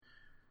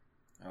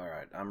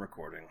right, I'm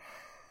recording.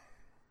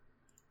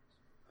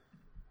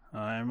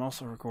 I'm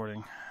also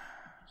recording.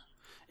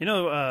 You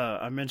know,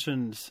 I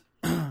mentioned,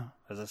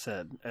 as I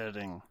said,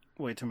 editing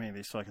way too many of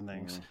these fucking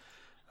things.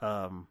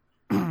 I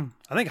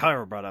think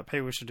Hyro brought up,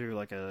 hey, we should do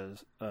like a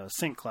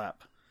sync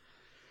clap.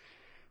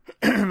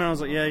 And I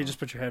was like, yeah, you just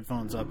put your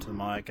headphones up to the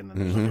mic and then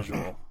there's a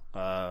visual.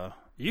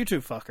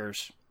 YouTube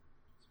fuckers,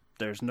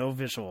 there's no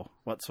visual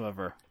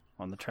whatsoever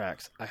on the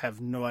tracks. I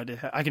have no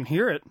idea. I can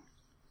hear it,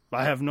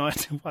 but I have no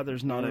idea why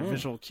there's not a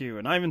visual cue.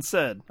 And I even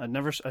said, I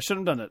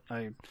shouldn't have done it.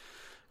 I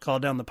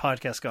called down the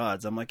podcast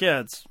gods. I'm like, yeah,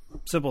 it's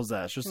simple as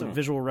that. It's just a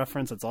visual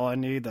reference. That's all I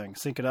need. Then I can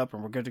sync it up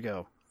and we're good to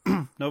go.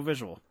 No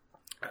visual.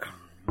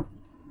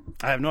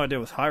 I have no idea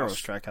with Hyro's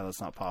track how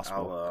that's not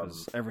possible.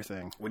 Because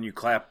everything. When you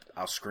clap,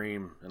 I'll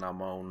scream and I'll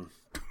moan.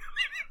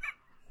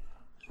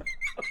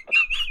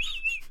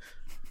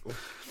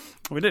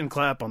 We didn't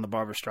clap on the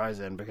Barbra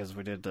Streisand because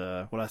we did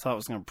what I thought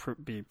was going to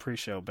be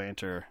pre-show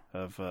banter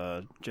of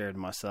Jared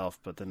and myself,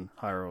 but then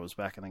Hyro was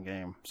back in the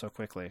game so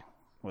quickly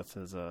with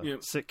his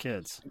sick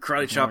kids.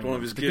 Karate chopped one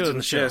of his kids in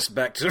the chest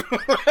back to...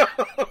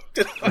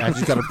 I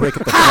just got to break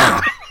up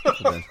the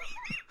plan.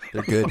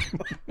 They're good.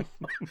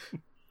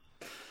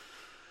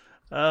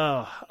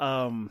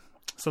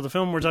 So the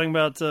film we're talking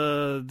about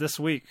this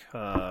week,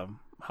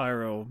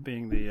 Hyro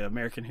being the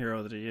American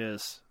hero that he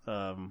is,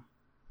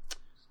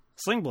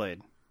 Sling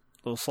Blade.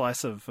 Little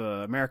slice of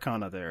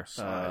Americana there.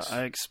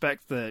 I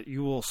expect that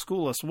you will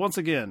school us once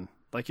again,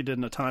 like you did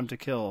in A Time to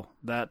Kill,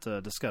 that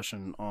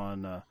discussion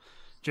on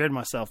Jared and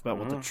myself about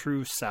what the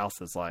true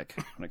South is like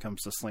when it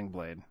comes to Sling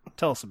Blade.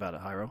 Tell us about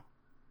it, Hyro.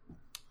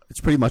 It's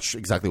pretty much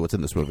exactly what's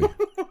in this movie.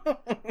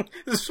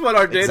 This is what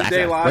our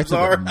day-to-day lives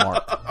are.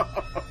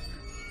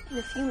 In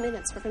a few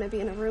minutes, we're going to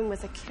be in a room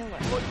with a killer.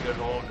 What you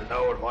want to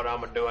know is what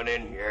I'm doing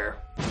in here.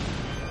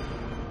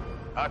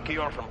 I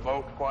killed some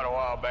folks quite a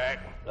while back.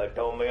 They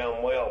told me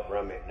I'm well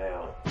from it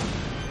now.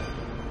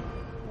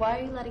 Why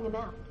are you letting him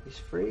out? He's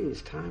free.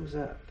 His time's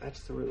up.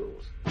 That's the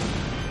rules.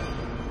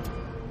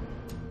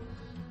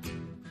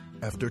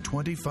 After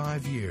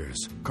 25 years,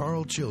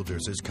 Carl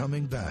Childers is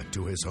coming back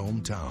to his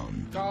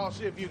hometown. Carl,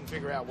 see if you can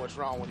figure out what's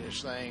wrong with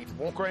this thing.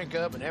 Won't crank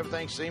up and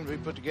everything seems to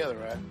be put together,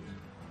 right?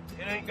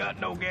 It ain't got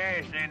no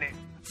gas in it.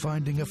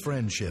 Finding a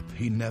friendship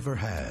he never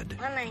had.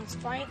 My name's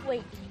Frank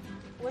Wheatley.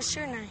 What's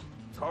your name?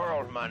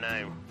 Carl's my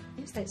name.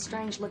 Who's that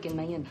strange-looking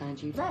man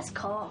behind you? That's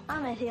Carl. I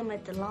met him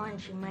at the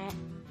laundromat.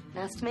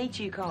 Nice to meet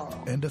you,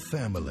 Carl. And a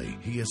family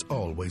he has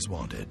always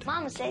wanted.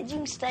 Mama said you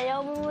can stay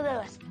over with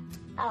us.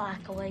 I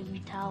like the way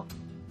you talk.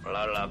 Well,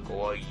 I like the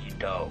way you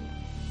talk.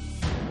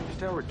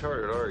 Just how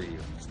retarded are you?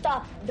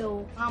 Stop it,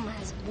 though. Mama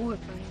has a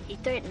boyfriend. He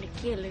threatened to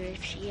kill her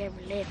if she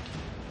ever left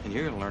him. And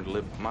you're gonna learn to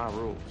live by my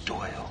rules.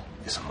 Doyle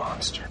is a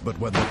monster. But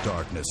when the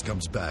darkness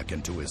comes back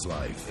into his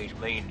life, He's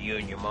mean to you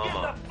and your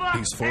mama.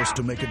 he's forced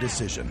to make a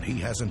decision he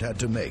hasn't had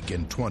to make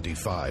in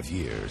 25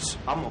 years.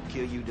 I'm gonna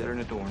kill you deader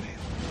than a doornail.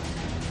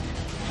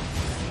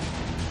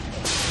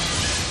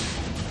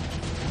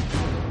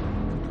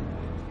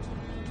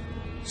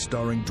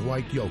 Starring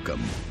Dwight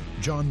Yoakam,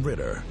 John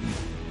Ritter,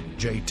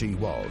 J.T.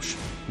 Walsh.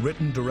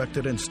 Written,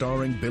 directed, and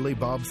starring Billy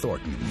Bob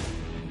Thornton.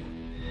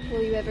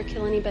 Will you ever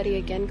kill anybody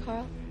again,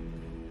 Carl?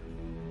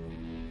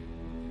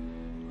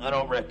 I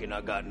don't reckon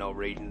I got no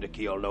reason to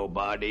kill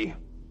nobody.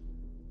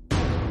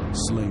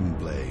 Sling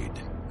Blade.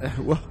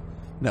 Well,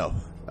 no.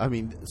 I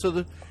mean,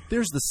 so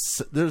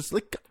there's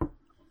like,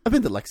 I've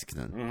been to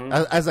Lexington.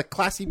 As a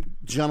classy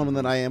gentleman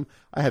that I am,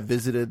 I have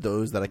visited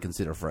those that I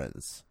consider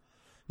friends.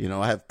 You know,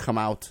 I have come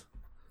out,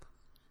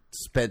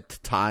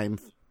 spent time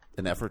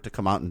and effort to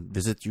come out and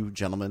visit you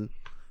gentlemen,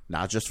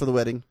 not just for the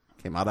wedding.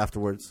 Came out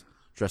afterwards,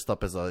 dressed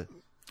up as a...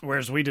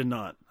 Whereas we did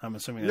not. I'm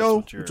assuming that's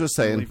what you're just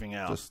saying, leaving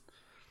out.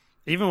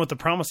 Even with the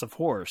promise of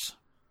horse,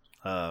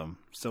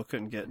 still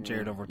couldn't get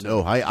Jared over to...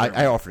 No,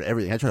 I offered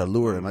everything. I tried to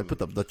lure him. I put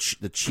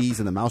the cheese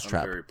in the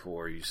mousetrap. I'm very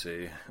poor, you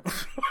see.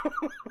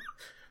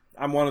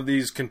 I'm one of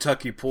these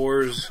Kentucky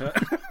poors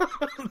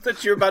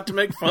that you're about to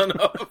make fun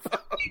of.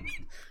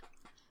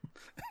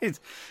 He's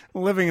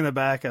living in the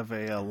back of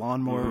a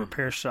lawnmower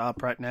repair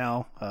shop right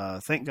now.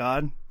 Thank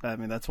God. I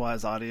mean, that's why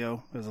his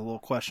audio is a little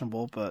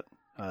questionable, but...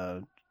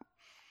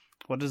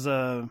 what does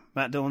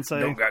Matt Dillon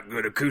say? Don't got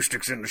good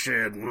acoustics in the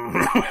shed.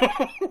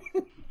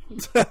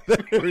 He's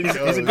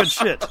a good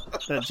shit,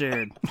 that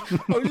Jared.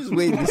 I was just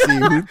waiting to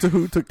see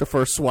who took the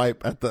first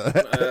swipe at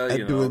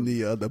doing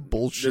the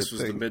bullshit. This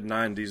was the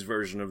mid-'90s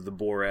version of the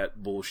Borat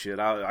bullshit.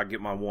 I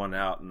get my one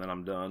out and then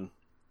I'm done.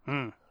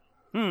 I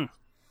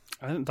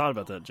hadn't thought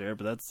about that, Jared,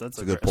 but that's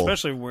a good pull.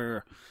 Especially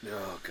where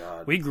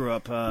we grew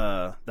up.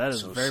 That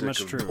is so very sick much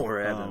of true.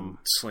 Borat and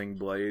Sling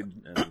Blade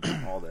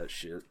and all that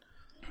shit.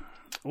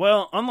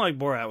 Well, unlike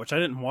Borat, which I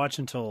didn't watch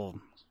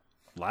until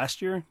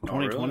last year,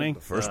 2020, really?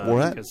 The first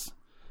Borat. Because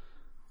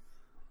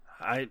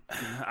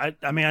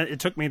I mean, it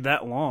took me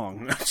that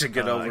long to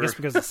get over. I guess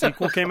because the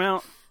sequel came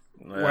out,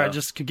 where I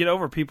just could get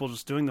over people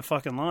just doing the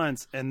fucking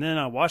lines, and then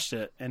I watched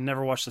it and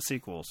never watched the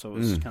sequel, so it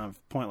was kind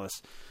of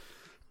pointless.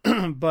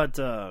 But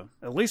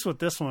at least with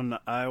this one,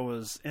 I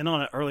was in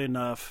on it early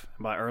enough.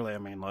 By early, I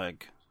mean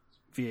like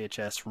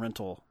VHS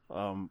rental.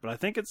 But I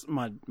think it's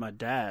my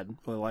dad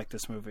really liked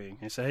this movie.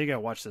 He said, "Hey, you gotta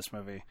watch this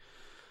movie,"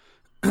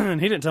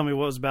 and he didn't tell me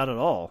what it was about at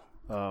all.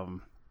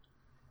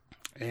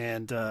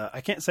 And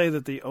I can't say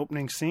that the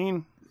opening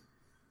scene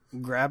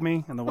grabbed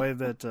me in the way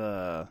that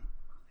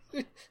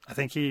I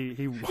think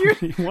he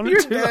wanted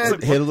to. I was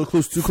like, hit a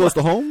little too close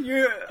to home.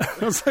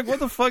 I was like, what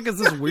the fuck is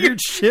this weird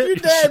shit Your you're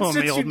dad showing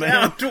sits me, you old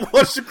down man? to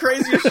watch the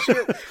craziest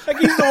shit. Like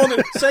he's the one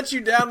that sets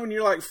you down when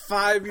you're like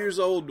 5 years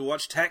old to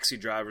watch Taxi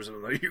Drivers, and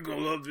I'm like, you're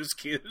gonna love this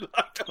kid.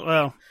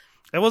 Well,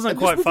 it wasn't And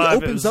quite this movie 5.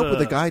 opens it was, up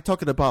with a guy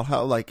talking about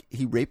how like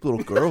he raped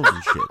little girls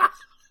and shit.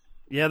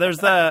 Yeah, there's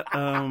that.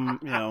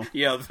 You know,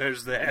 Yeah,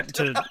 there's that.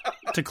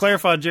 to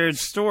clarify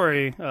Jared's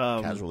story,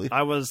 Casually.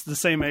 I was the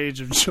same age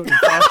of Jodie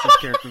Foster's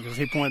character because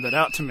he pointed that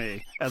out to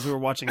me as we were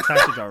watching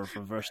Taxi Driver for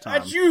the first time.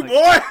 That's you,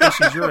 boy.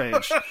 She's your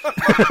age.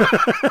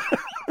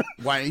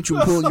 Why ain't you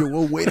pulling your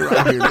little waiter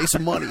out here? Make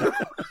some money.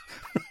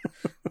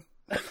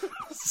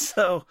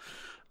 So,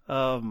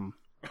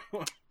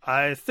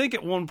 I think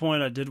at one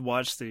point I did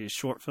watch the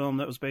short film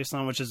that was based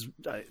on, which is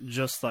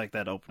just like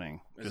that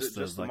opening. Is it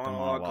just the like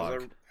monologue?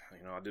 'Cause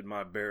I did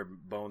my bare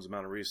bones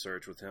amount of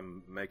research with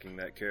him making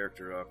that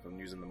character up and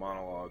using the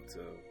monologue to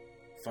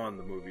fund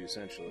the movie,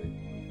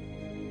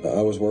 essentially.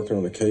 I was working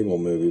on a cable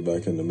movie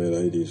back in the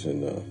mid-'80s,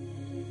 and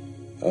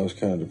I was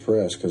kind of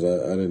depressed because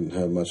I didn't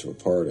have much of a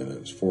part in it. It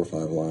was 4 or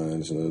 5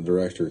 lines, and the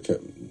director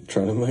kept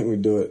trying to make me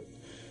do it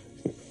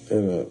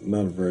in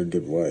not a very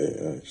good way,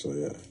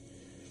 actually.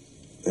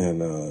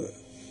 And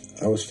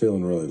I was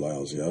feeling really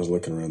lousy. I was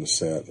looking around the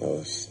set, and I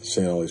was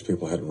seeing all these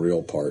people had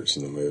real parts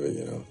in the movie,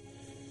 you know.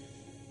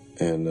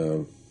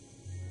 And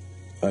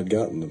I'd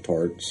gotten the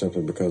part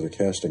simply because a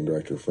casting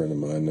director friend of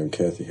mine named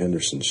Kathy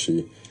Henderson,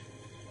 she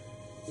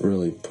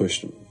really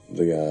pushed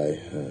the guy.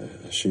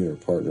 She and her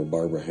partner,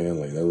 Barbara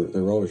Hanley, they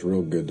were always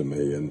real good to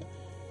me. And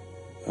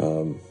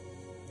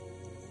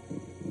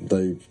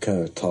they kind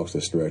of talked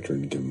this director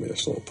into giving me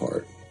this little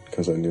part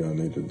because I knew I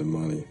needed the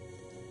money.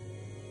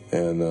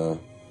 And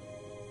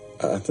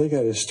I think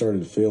I just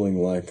started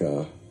feeling like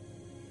I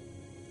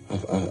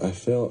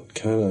felt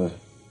kind of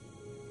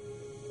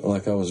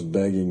like I was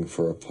begging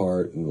for a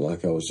part and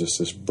like I was just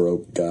this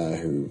broke guy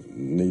who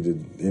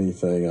needed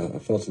anything. I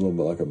felt a little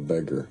bit like a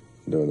beggar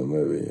doing the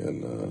movie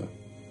and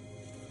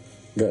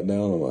got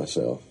down on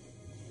myself.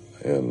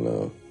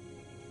 And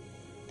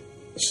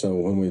so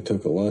when we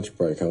took a lunch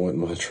break, I went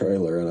in my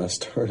trailer and I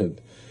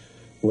started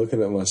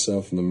looking at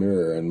myself in the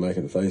mirror and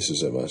making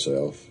faces at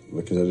myself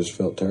because I just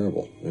felt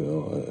terrible, you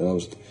know. And I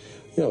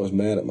was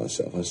mad at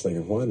myself. I was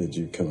thinking, why did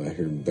you come out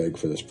here and beg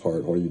for this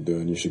part? What are you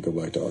doing? You should go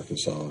back to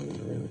Arkansas. And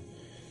really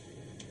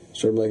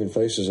started making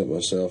faces at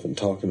myself and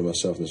talking to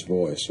myself in this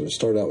voice. So it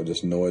started out with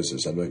just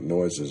noises. I'd make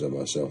noises at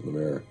myself in the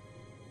mirror.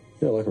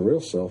 You know, like a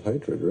real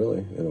self-hatred,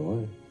 really, in a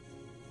way.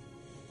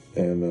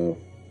 And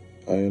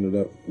I ended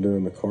up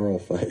doing the Carl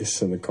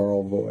face and the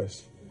Carl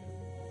voice.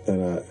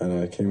 And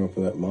I came up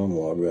with that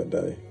monologue that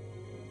day.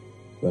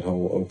 That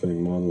whole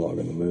opening monologue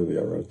in the movie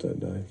I wrote that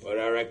day. But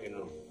I reckon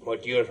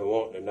what you're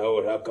wanting to know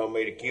is how come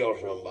me to kill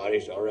somebody,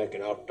 so I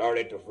reckon I'll start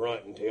at the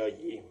front and tell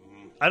you.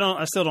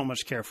 I still don't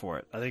much care for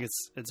it. I think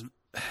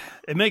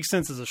it makes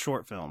sense as a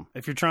short film.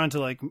 If you're trying to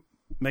like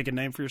make a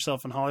name for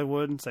yourself in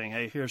Hollywood and saying,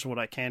 hey, here's what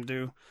I can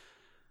do.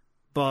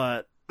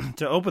 But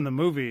to open the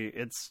movie,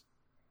 it's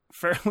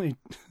fairly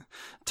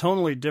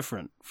tonally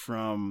different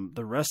from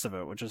the rest of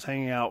it, which is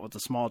hanging out with a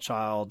small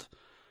child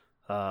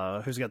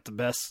who's got the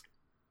best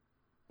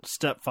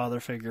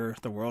stepfather figure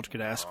the world could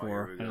ask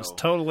for, and it's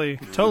totally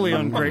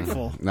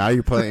ungrateful. Now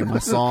you're playing my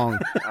song.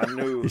 I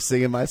knew you're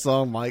singing my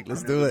song, Mike.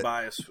 Let's do it.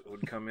 Bias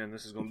would come in.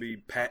 This is going to be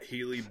Pat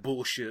Healy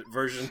bullshit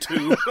version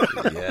 2.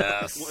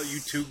 Yes. Well, you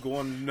two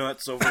going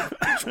nuts over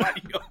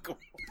Dwight Yoakam.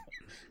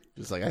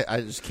 Just like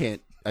I just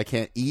can't. I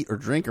can't eat or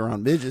drink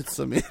around midgets.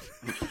 I mean,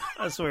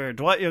 I swear,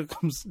 Dwight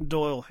Yoakam's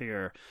Doyle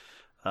here.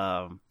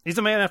 He's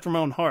a man after my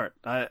own heart.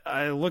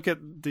 I look at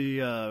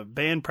the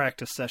band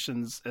practice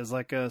sessions as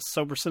like a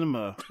sober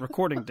cinema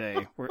recording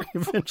day, where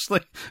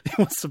eventually he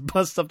wants to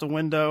bust up the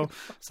window,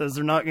 says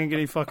they're not going to get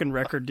any fucking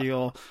record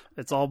deal.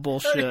 It's all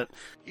bullshit.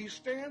 He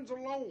stands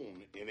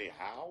alone,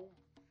 anyhow,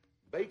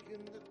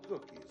 baking the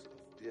cookies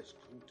of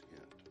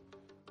discontent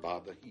by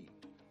the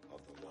heat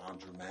of the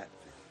laundromat vent,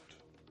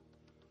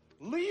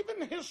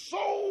 leaving his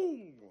soul.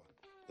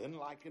 Then,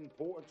 like in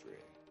poetry,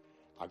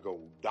 I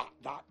go ...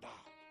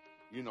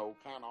 You know,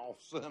 kind of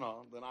off center,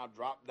 then I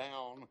drop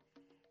down,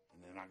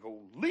 and then I go,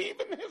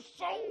 leaving his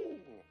soul,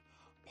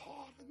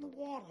 parting the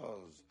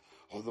waters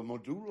of the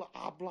medulla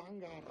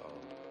oblongata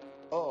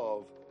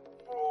of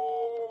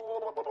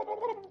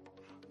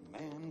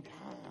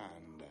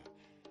mankind.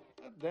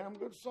 That damn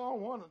good song,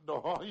 wasn't it,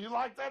 Dora? You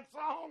like that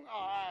song?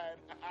 All right.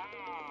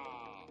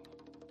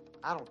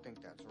 I don't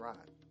think that's right.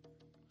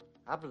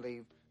 I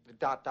believe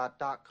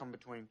the ... come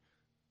between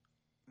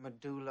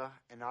medulla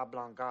and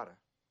oblongata.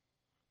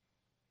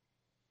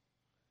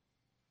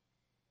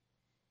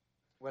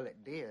 Well,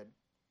 it did.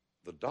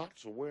 The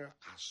dots are where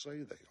I say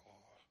they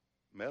are.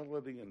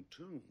 Melody and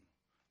tune.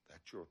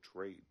 That's your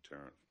trade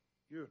term.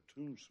 You're a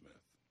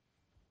tunesmith.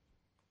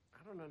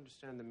 I don't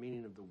understand the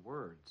meaning of the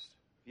words.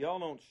 If y'all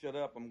don't shut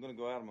up, I'm going to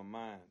go out of my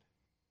mind.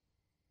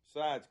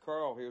 Besides,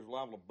 Carl here's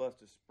liable to bust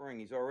his spring.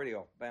 He's already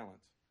off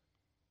balance.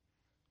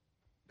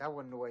 That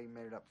wasn't the way he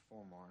made it up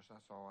before, Morris.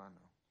 That's all I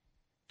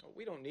know. Oh,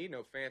 we don't need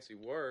no fancy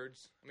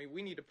words. I mean,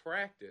 we need to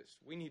practice.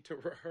 We need to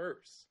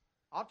rehearse.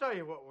 I'll tell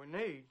you what we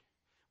need.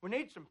 We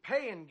need some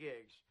paying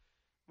gigs.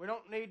 We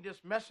don't need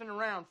this messing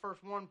around,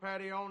 first one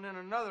patio and then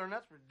another, and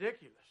that's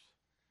ridiculous.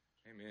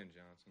 Amen,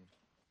 Johnson.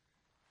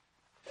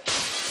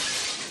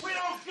 We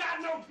don't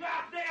got no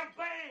goddamn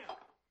band.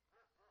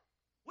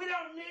 We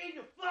don't need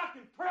to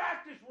fucking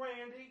practice,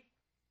 Randy.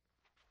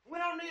 We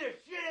don't need a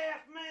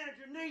shit-ass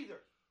manager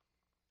neither.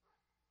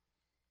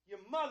 You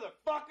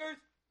motherfuckers.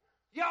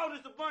 Y'all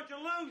just a bunch of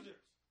losers.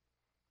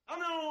 I'm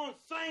the only one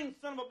sane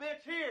son of a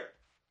bitch here.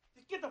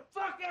 Just get the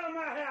fuck out of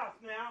my house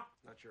now.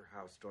 Not your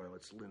house, Doyle.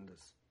 It's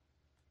Linda's.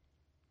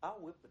 I'll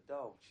whip the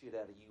dog shit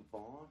out of you,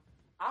 Vaughn.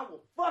 I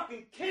will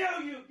fucking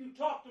kill you if you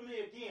talk to me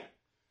again.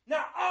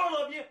 Now,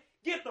 all of you,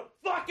 get the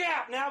fuck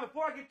out now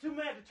before I get too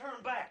mad to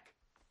turn back.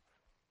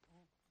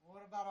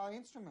 What about our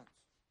instruments?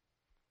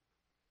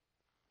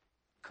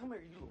 Come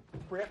here, you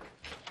little prick.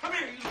 Come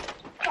here, you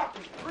little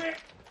fucking prick.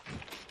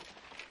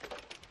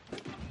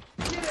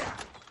 Get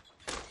out.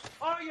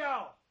 All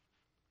y'all.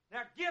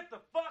 Now get the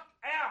fuck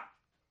out.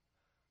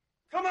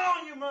 Come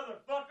on, you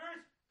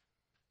motherfuckers.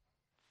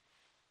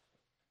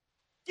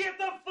 Get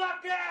the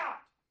fuck out.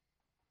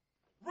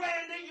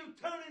 Randy, you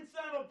tuning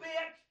son of a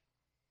bitch.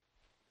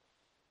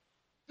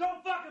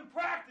 Don't fucking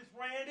practice,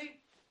 Randy.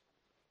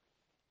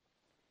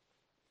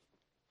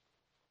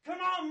 Come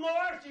on,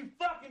 Morris, you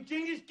fucking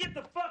genius. Get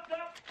the fuck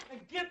up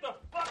and get the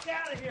fuck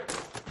out of here.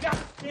 God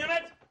damn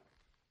it.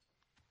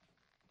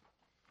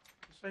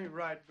 This ain't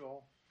right,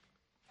 Doyle.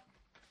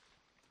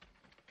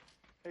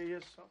 There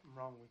is something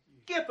wrong with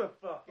you. Get the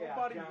fuck out,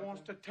 Nobody Johnson.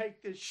 wants to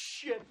take this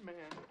shit, man.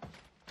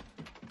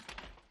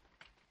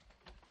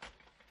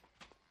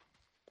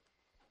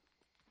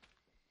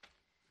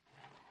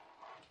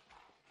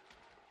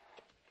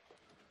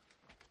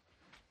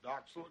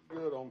 Docs look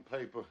good on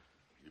paper.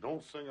 You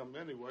don't sing them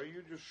anyway.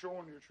 You're just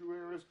showing your true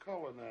area's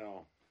color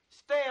now.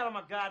 Stay out of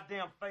my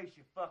goddamn face,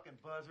 you fucking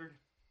buzzard.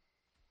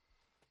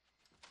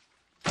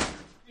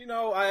 You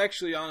know, I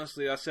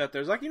sat there. I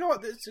was like, you know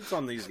what? It's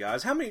on these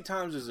guys. How many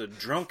times does a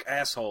drunk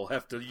asshole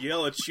have to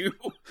yell at you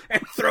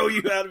and throw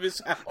you out of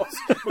his house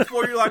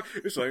before you're like,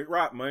 this ain't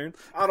right, man.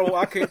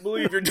 I can't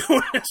believe you're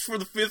doing this for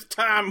the 5th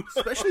time.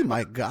 Especially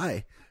my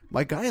guy.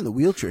 My guy in the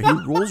wheelchair, he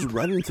rolls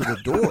right into the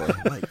door.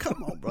 I'm like,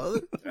 come on,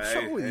 brother.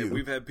 Hey,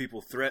 we've had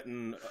people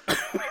threaten.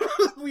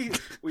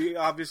 we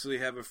obviously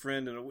have a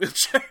friend in a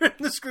wheelchair in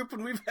this group,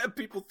 and we've had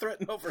people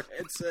threaten over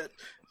headset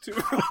to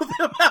roll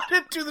them out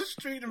into the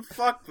street and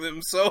fuck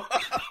them. So,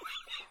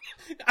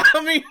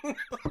 I mean,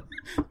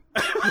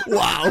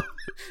 wow,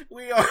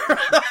 we are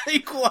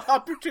equal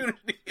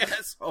opportunity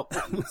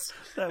assholes.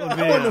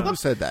 I wonder who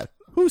said that.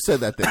 Who said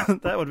that thing?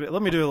 That would be.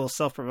 Let me do a little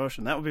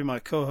self-promotion. That would be my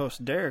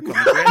co-host Derek on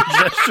the Grand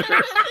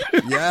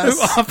Gesture. Yes,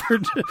 who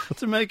offered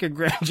to make a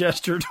grand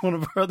gesture to one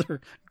of our other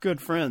good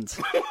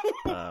friends.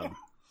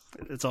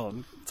 It's all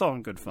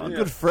in good fun. A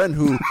good friend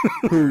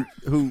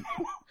who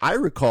I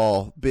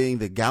recall being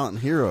the gallant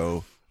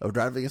hero of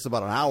driving us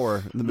about an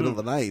hour in the middle of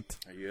the night.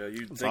 Yeah,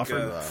 you'd It's think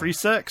offered free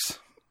sex.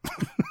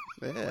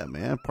 Yeah,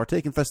 man,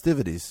 partake in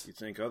festivities. You'd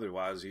think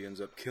otherwise. He ends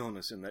up killing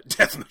us in that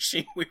death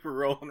machine we were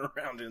rolling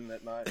around in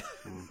that night.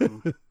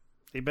 Mm-hmm.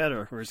 He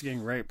better, or he's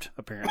getting raped,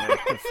 apparently.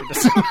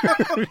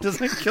 If he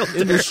doesn't kill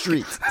in the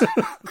street.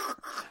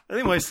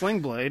 Anyway, Sling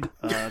Blade,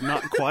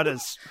 not quite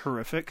as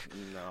horrific.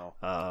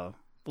 No.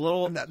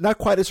 Little not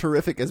quite as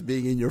horrific as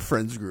being in your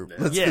friends group.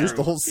 Let's finish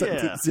the whole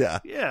sentence.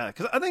 Yeah.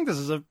 Because I think this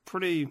is a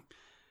pretty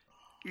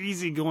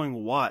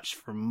easygoing watch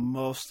for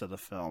most of the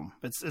film.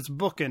 It's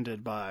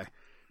bookended by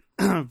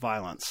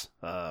violence.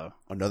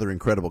 Another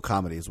incredible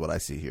comedy is what I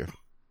see here.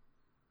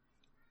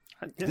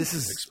 This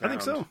is. I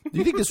think so. Do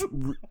you think this,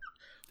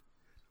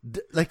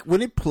 like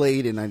when it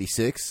played in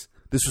 '96,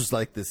 this was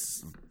like this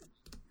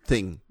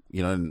thing,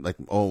 you know, and like,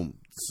 oh,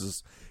 this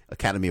is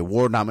Academy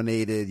Award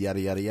nominated, yada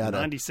yada yada.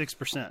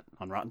 96%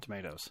 on Rotten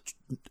Tomatoes.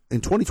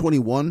 In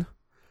 2021,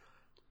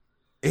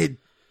 it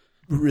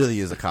really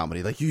is a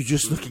comedy. Like, you're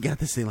just looking at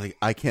this thing like,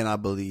 I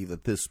cannot believe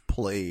that this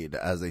played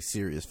as a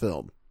serious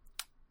film.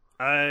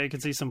 I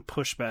could see some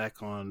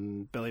pushback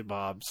on Billy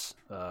Bob's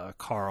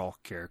Carl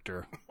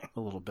character a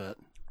little bit.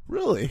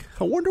 Really?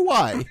 I wonder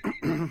why.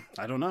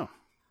 I don't know.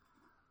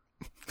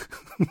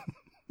 It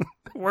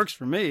works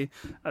for me.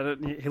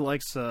 He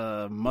likes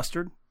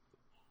mustard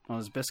on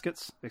his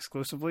biscuits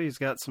exclusively. He's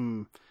got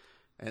some...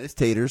 And his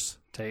taters.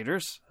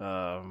 Taters.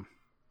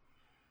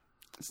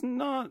 It's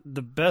not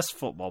the best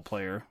football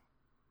player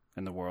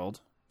in the world,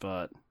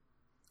 but...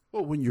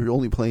 Well, when you're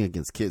only playing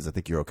against kids, I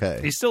think you're okay.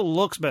 He still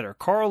looks better.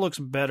 Carl looks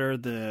better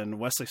than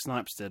Wesley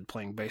Snipes did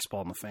playing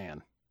baseball in The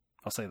Fan.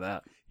 I'll say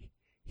that.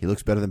 He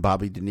looks better than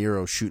Bobby De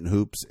Niro shooting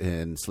hoops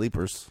in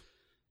Sleepers.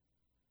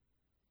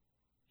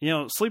 You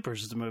know,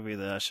 Sleepers is a movie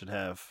that I should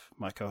have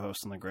my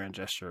co-host on the Grand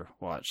Gesture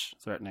watch,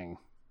 threatening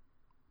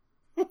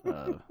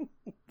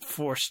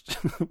forced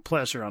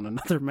pleasure on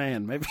another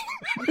man. Maybe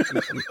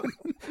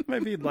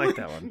maybe you'd like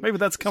that one. Maybe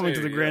that's coming to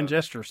the grand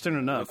gesture soon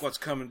enough. Look what's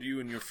coming to you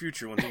in your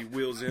future when he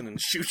wheels in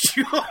and shoots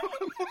you.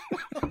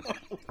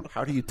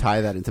 How do you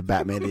tie that into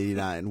Batman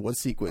 89? What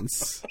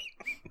sequence?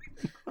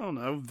 I don't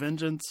know,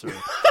 vengeance or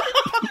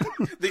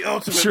the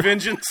ultimate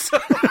vengeance.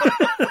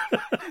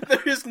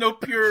 There is no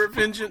pure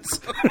vengeance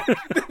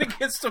than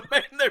against a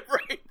man that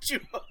raped you.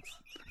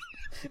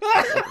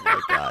 Oh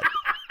my god!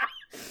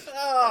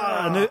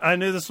 I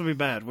knew this would be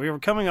bad. We were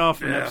coming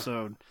off an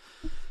episode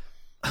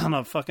on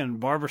a fucking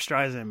Barbra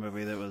Streisand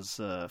movie that was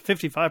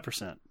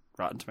 55%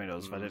 Rotten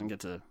Tomatoes. If I didn't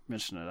get to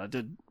mention it, I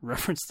did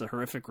reference the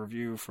horrific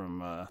review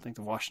from I think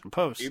the Washington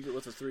Post. Ebert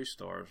with a 3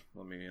 stars.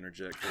 Let me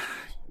interject.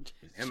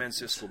 Him and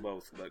Siskel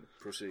both. But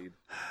proceed.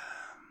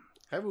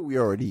 Haven't we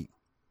already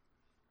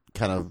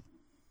kind of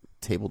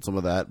tabled some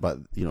of that, but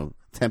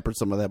tempered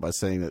some of that by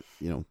saying that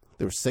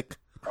they were sick?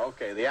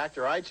 Okay, the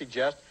actor I'd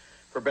suggest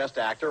for Best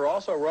Actor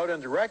also wrote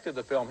and directed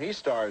the film he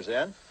stars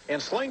in. In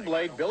Sling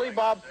Blade, Billy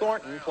Bob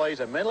Thornton plays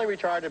a mentally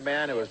retarded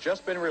man who has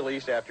just been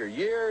released after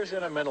years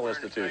in a mental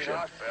institution.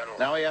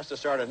 Now he has to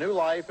start a new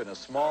life in a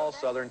small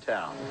southern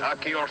town. I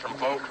killed some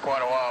folks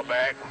quite a while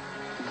back.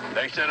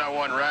 They said I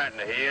wasn't right in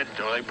the head,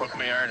 so they put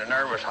me there in a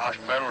nervous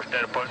hospital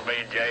instead of putting me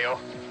in jail.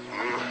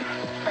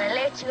 They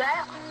let you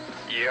out?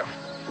 Yeah.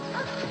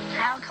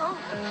 How come?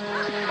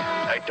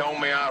 They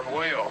told me I was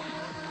well.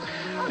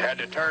 Had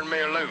to turn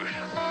me loose.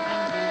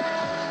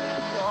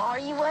 Well, are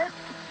you well?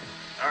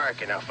 I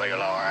reckon I feel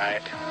all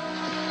right.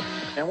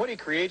 And what he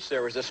creates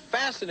there is this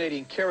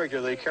fascinating character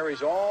that he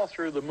carries all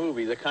through the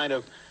movie. The kind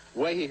of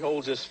way he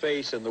holds his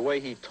face and the way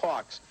he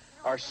talks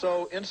are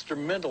so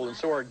instrumental and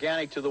so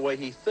organic to the way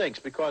he thinks,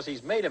 because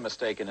he's made a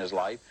mistake in his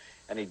life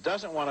and he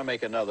doesn't want to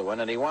make another one,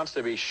 and he wants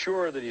to be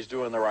sure that he's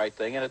doing the right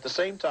thing. And at the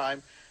same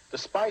time,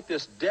 despite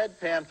this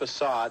deadpan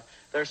facade,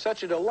 there's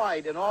such a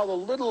delight in all the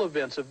little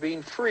events of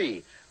being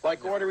free,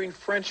 like ordering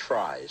French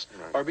fries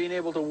or being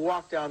able to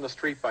walk down the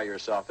street by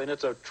yourself. And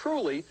it's a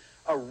truly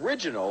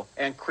original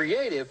and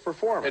creative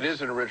performance. It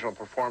is an original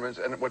performance,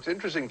 and what's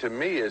interesting to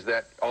me is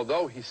that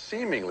although he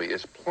seemingly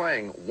is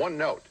playing one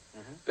note,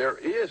 there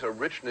is a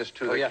richness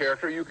to the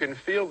character. You can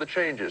feel the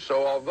changes.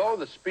 So although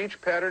the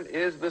speech pattern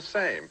is the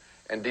same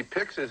and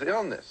depicts his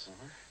illness,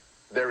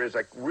 there is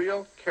a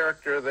real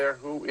character there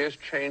who is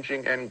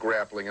changing and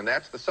grappling, and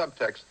that's the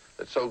subtext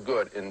that's so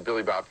good in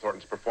Billy Bob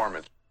Thornton's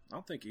performance. I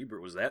don't think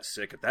Ebert was that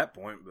sick at that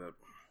point, but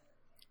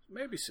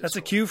maybe Siskel. That's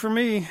a cue for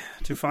me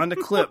to find a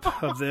clip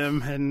of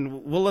them,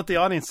 and we'll let the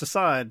audience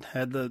decide.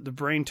 Had the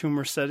brain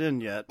tumor set in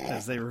yet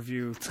as they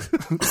review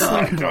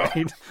Sling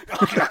Blade?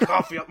 I got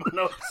coffee up my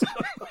nose.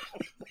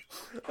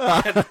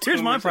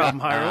 Here's my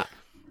problem, Hiro.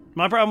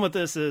 My problem with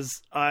this is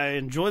I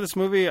enjoy this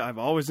movie. I've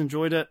always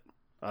enjoyed it.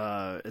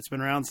 It's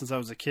been around since I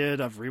was a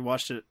kid. I've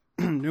rewatched it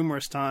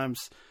numerous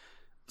times.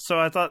 So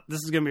I thought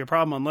this is going to be a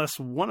problem unless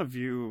one of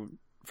you,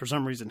 for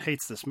some reason,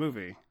 hates this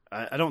movie.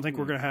 I don't think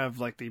we're going to have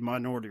like the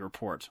Minority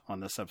Report on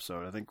this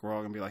episode. I think we're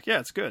all going to be like, yeah,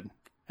 it's good.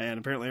 And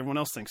apparently everyone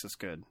else thinks it's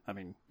good. I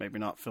mean, maybe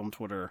not Film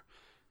Twitter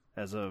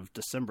as of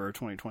December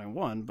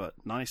 2021, but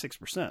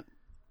 96%.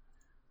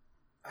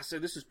 I say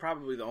this is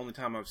probably the only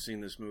time I've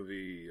seen this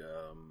movie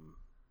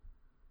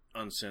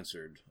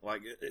uncensored.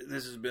 Like,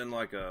 this has been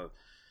like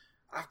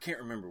I can't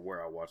remember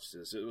where I watched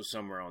this. It was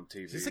somewhere on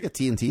TV. Is this like a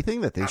TNT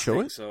thing that they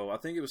show it? So I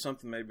think it was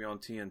something maybe on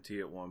TNT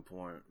at one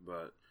point,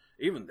 but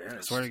even then,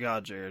 I swear to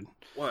God, Jared.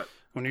 What?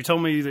 When you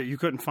told me that you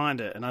couldn't find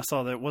it, and I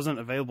saw that it wasn't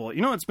available.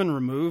 You know, it's been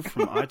removed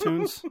from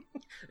iTunes.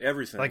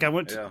 Everything. Like I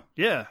went to,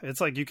 yeah,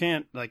 it's like you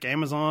can't, like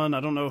Amazon.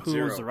 I don't know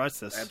who owns the rights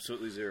to this.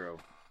 Absolutely zero.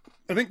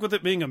 I think with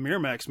it being a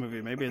Miramax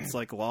movie, maybe it's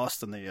like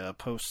lost in the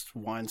post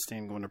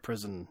Weinstein going to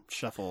prison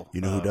shuffle.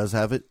 You know who does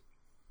have it?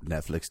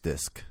 Netflix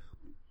disc.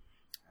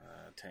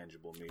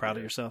 Tangible media. Proud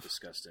of yourself?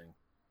 Disgusting.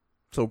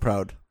 So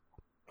proud.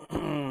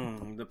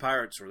 The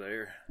pirates were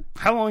there.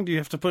 How long do you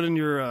have to put in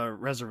your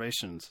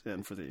reservations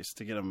in for these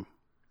to get them?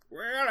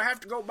 Well, I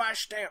have to go buy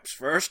stamps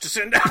first to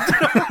send out.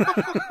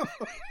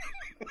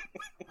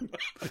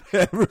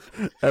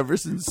 ever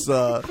since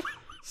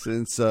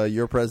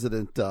your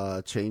president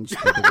changed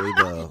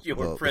the way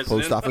the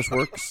post office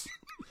works,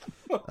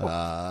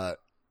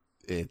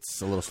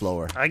 it's a little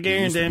slower. I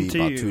guarantee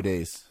you about 2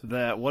 days.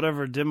 That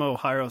whatever demo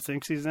Hiro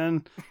thinks he's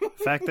in, the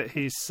fact that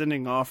he's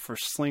sending off for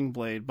Sling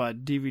Blade by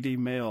DVD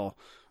mail,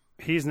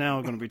 he's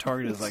now going to be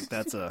targeted as like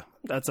that's a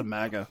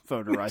MAGA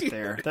photo right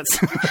there. That's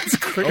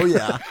crazy.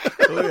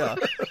 Oh yeah.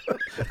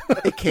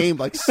 It came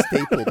like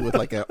stapled with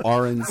like an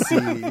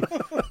RNC,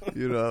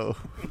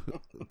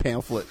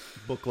 pamphlet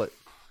booklet.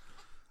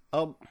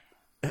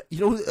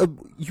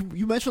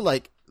 You mentioned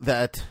like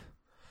that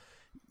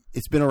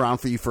it's been around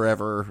for you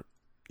forever.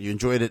 You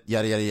enjoyed it,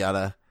 yada yada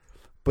yada.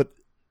 But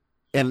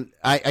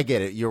I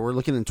get it. We're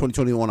looking in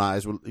 2021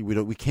 eyes.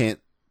 We can't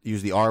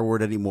use the R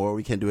word anymore.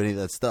 We can't do any of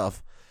that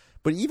stuff.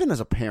 But even as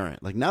a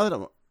parent, like now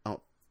that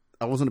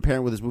I wasn't a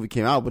parent when this movie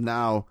came out, but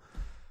now,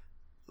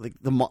 like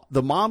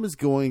the mom is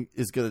gonna,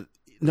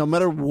 no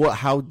matter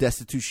how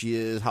destitute she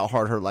is, how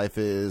hard her life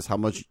is, how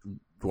much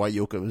Dwight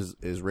Yoakam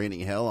is raining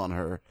hell on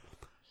her.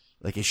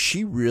 Like, is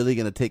she really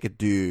going to take a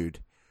dude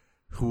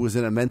who was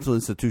in a mental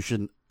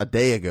institution a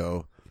day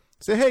ago,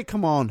 say, hey,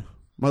 come on,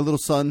 my little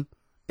son,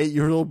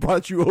 8-year-old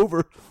brought you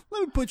over.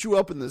 Let me put you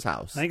up in this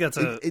house. I think that's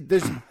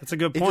a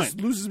good point. It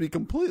just loses me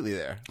completely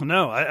there.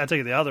 No, I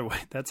take it the other way.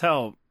 That's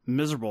how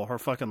miserable her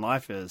fucking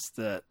life is,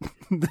 that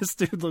this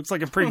dude looks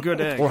like a pretty good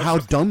egg. Or how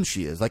dumb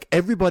she is. Like,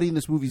 everybody in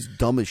this movie's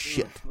dumb as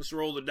shit. Let's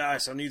roll the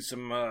dice. I need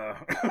some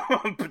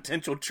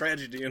potential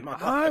tragedy in my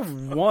life. I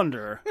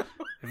wonder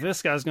if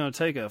this guy's going to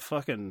take a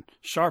fucking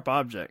sharp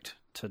object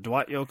to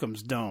Dwight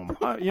Yoakam's dome.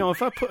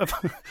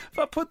 If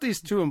I put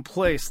these two in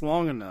place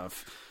long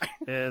enough,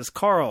 is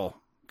Carl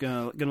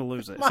gonna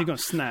lose it? Is he gonna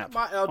snap?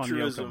 My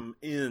altruism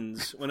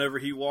ends whenever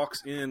he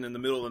walks in the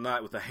middle of the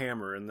night with a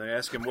hammer, and they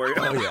ask him, where'd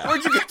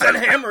you get that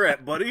hammer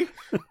at, buddy?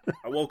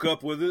 I woke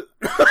up with it.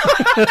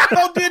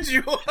 How did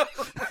you?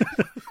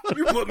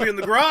 You put me in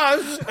the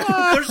garage.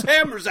 There's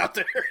hammers out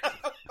there.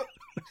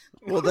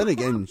 Well, then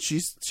again,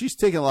 she's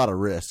taking a lot of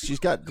risks. She's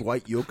got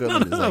Dwight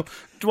Yoakam and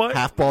his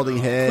half-balding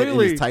head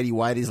and his tidy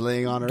whities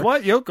laying on her.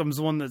 Dwight Yoakam's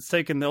the one that's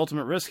taking the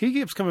ultimate risk. He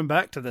keeps coming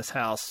back to this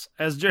house,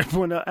 as Jared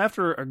pointed out,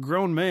 after a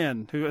grown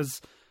man who has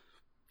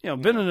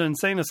been in an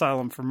insane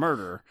asylum for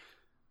murder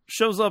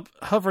shows up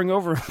hovering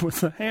over him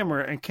with a hammer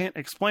and can't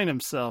explain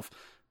himself.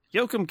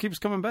 Yoakam keeps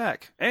coming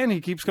back, and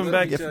he keeps coming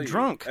back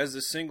drunk. As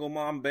a single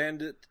mom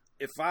bandit,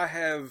 if I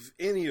have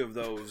any of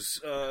those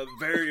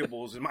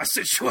variables in my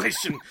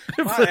situation,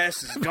 my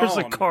ass is gone. There's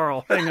a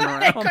Carl hanging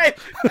around.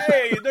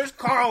 Hey, there's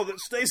Carl that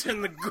stays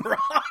in the garage.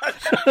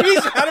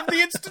 He's out of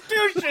the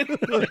institution.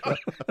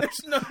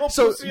 There's no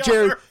So, pussy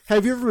Jared, on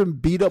have you ever been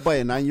beat up by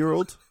a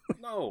 9-year-old?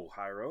 No,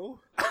 Hyro.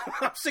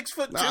 I'm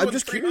 6'2" I'm and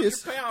just 300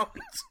 curious. pounds.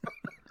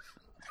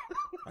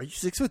 Are you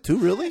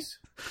 6'2" really?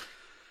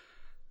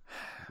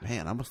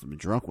 Man, I must have been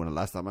drunk when the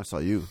last time I saw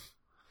you.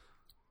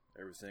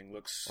 Everything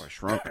looks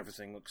shrunk.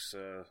 Everything looks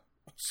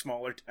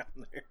smaller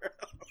down there.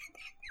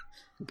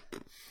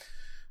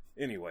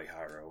 Anyway,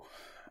 Hyro.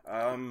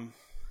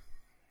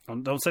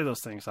 Don't say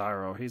those things,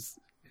 Hyro.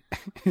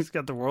 He's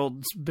got the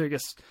world's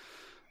biggest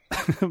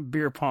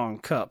beer pong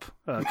cup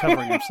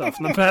covering himself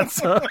in the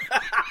bathtub.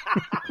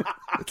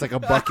 It's like a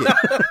bucket.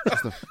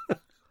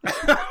 Why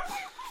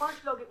don't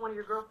you go get one of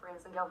your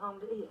girlfriends and go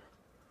home to eat?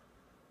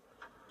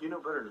 You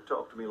know better to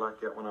talk to me like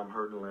that when I'm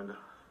hurting, Linda.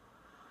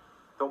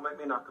 Don't make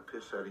me knock the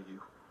piss out of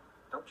you.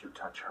 Don't you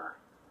touch her.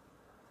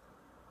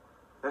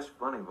 That's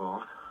funny,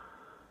 Vaughn.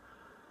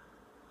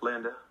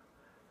 Linda,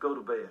 go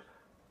to bed.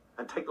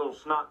 And take little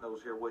snot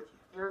nose here with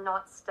you. You're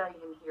not staying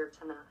here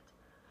tonight.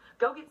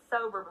 Go get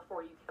sober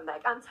before you come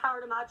back. I'm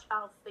tired of my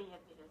child seeing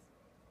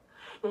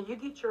this. Now you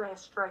get your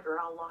ass straight or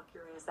I'll lock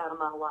your ass out of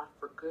my life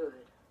for good.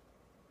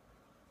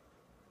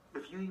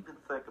 If you even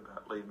think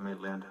about leaving me,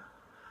 Linda,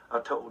 I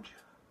told you.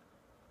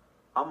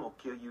 I'm going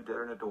to kill you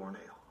deader than a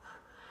doornail.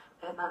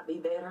 That might be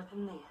better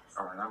than this.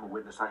 All right, I'm a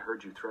witness. I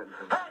heard you threaten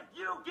her. Hey,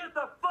 you get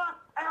the fuck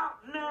out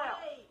now!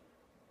 Leave!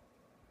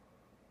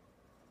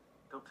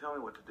 Don't tell me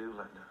what to do,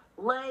 Linda.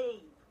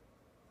 Leave!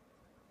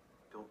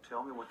 Don't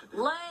tell me what to do.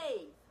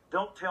 Leave!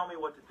 Don't tell me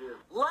what to do.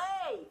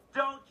 Leave!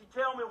 Don't you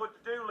tell me what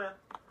to do, Linda.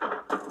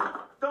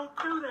 Don't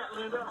do that,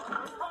 Linda. I'm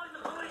calling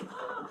the police.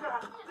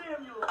 God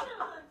damn you,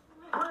 Linda.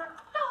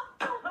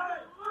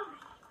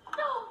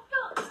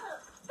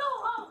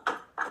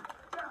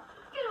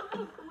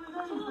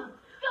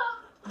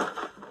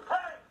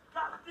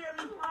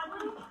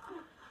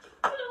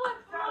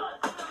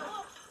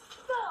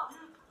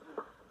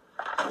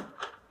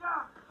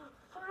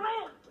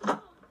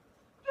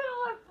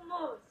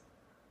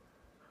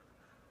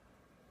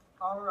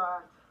 All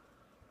right.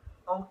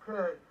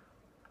 Okay.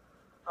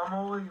 I'm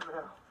gonna leave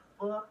now.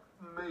 Fuck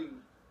me.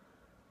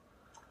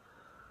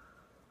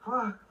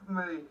 Fuck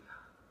me.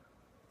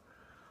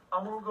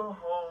 I'm gonna go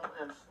home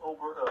and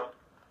sober up.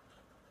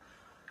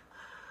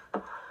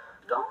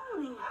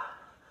 Donnie.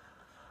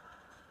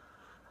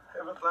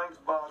 Everything's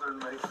bothering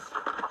me.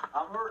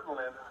 I'm hurting,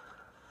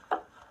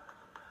 Linda.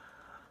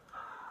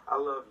 I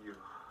love you.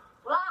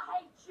 Well, I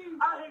hate you.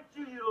 I hate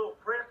you, you little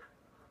prick.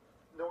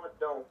 No, I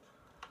don't.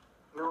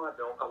 No, I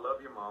don't. I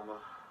love you, Mama.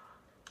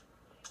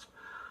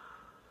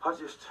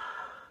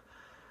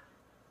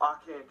 I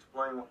can't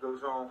explain what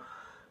goes on.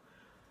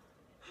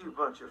 You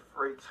bunch of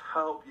freaks.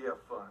 I hope you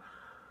have fun.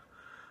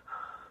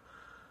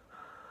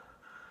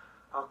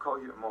 I'll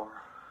call you tomorrow.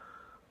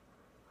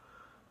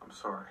 I'm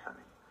sorry,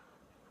 honey.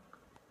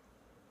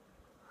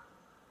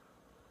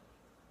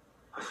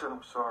 I said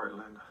I'm sorry,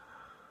 Linda.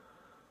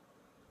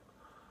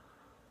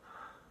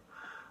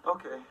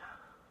 Okay.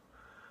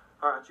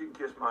 All right, you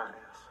can kiss my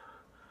ass.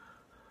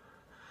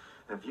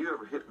 And if you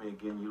ever hit me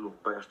again, you little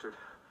bastard,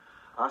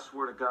 I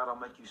swear to God I'll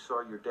make you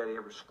sorry your daddy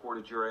ever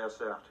squirted your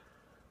ass out.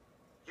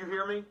 You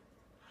hear me?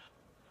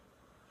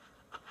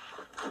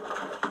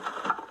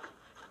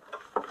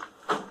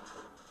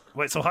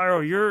 Wait, so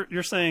Hyro,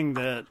 you're saying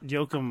that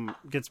Yoakam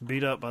gets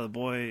beat up by the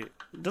boy?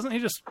 Doesn't he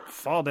just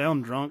fall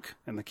down drunk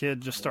and the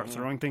kid just start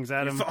throwing things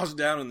at him? He falls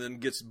down and then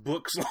gets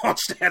books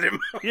launched at him.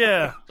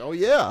 Yeah. Oh,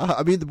 yeah.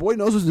 I mean, the boy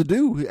knows what to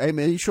do. Hey,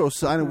 man, he shows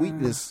sign of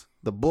weakness.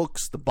 The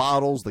books, the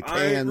bottles, the cans.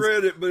 I ain't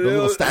read it, but the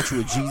little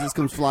statue of Jesus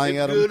comes flying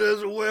at him. Good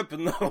as a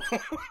weapon, though.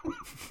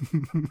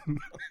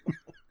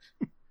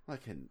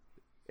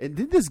 And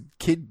did this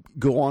kid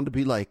go on to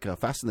be like a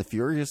Fast and the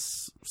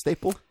Furious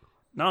staple?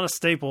 Not a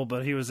staple,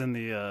 but he was in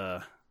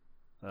the.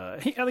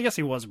 I guess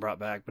he was brought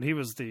back, but he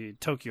was the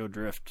Tokyo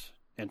Drift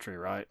entry,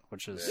 right?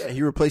 Which is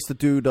he replaced the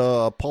dude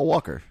Paul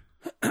Walker.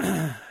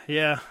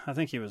 Yeah, I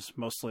think he was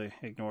mostly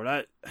ignored.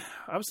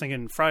 I was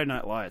thinking Friday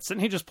Night Lights.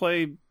 Didn't he just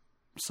play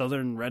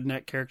Southern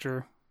redneck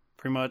character,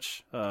 pretty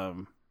much?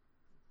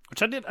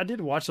 Which I did. I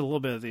did watch a little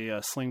bit of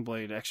the Sling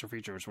Blade extra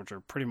features, which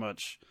are pretty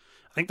much.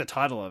 I think the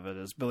title of it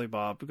is Billy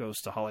Bob Goes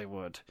to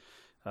Hollywood.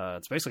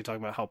 It's basically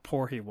talking about how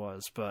poor he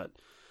was, but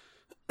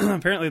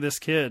apparently this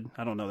kid,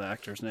 I don't know the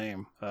actor's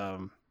name,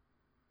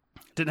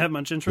 didn't have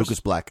much interest. Lucas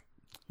Black.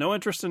 No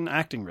interest in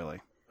acting, really.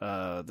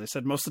 They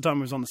said most of the time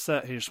he was on the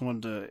set, he just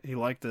wanted to. He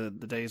liked the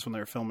days when they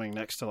were filming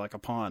next to like a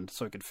pond,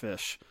 so he could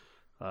fish.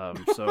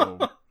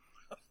 So,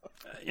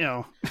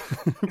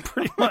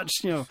 pretty much,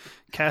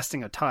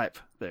 casting a type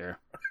there.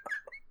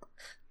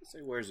 Let's see,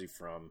 where's he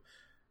from?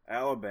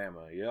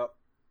 Alabama. Yep.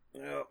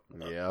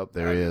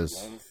 There he is.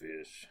 On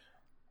fish.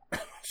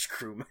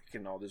 Screw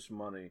making all this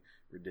money.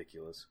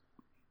 Ridiculous.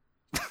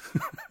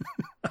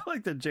 I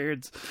like that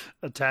Jared's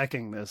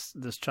attacking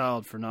this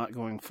child for not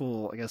going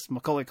full. I guess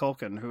Macaulay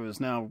Culkin, who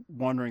is now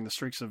wandering the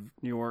streets of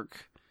New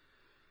York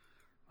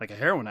like a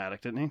heroin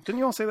addict, didn't he? Didn't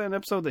you all say that in an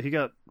episode that he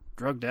got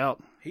drugged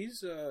out? He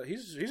was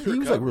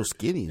like real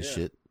skinny and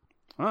shit.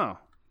 Oh,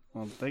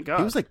 well, thank God.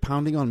 He was like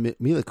pounding on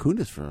Mila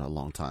Kunis for a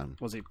long time.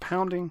 Was he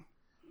pounding?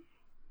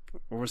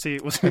 Or was he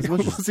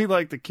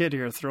like the kid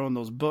here throwing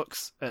those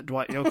books at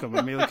Dwight Yoakam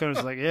and Mila Kunis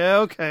was like, yeah,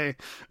 okay,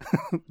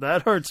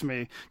 that hurts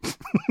me.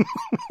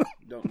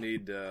 Don't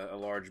need a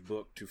large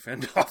book to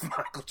fend off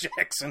Michael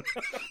Jackson.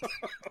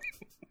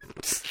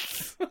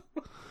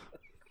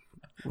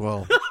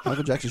 Well,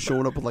 Michael Jackson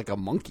showing up with like a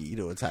monkey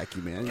to attack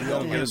you, man.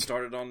 Don't get us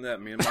started on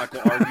that. Me and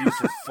Michael argue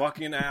for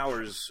fucking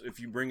hours if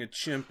you bring a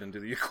chimp into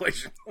the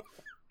equation.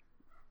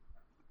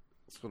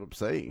 That's what I'm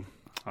saying.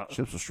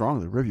 Chimps are strong.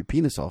 They rip your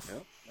penis off.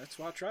 Yep. That's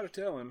why I try to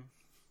tell him.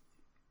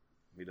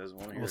 He doesn't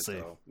want to hear it,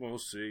 though. We'll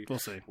see. We'll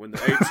see. When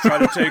the apes try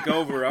to take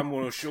over, I'm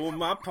going to show him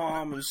my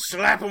palm and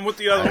slap him with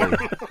the other one.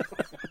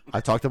 I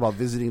talked about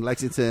visiting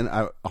Lexington.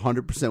 I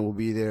 100% will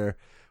be there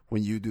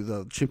when you do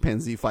the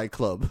chimpanzee fight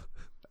club.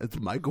 As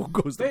Michael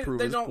goes to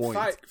prove his point. They don't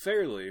fight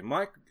fairly.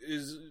 Mike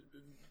is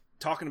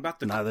talking about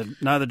the...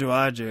 Neither do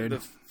I, Jared. The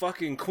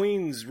fucking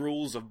Queen's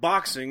rules of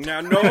boxing.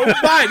 Now, no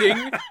biting,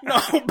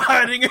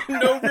 and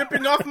no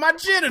ripping off my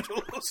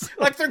genitals.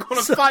 Like they're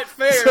going to fight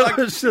fair. So like,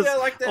 it's just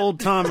like that. Old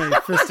Tommy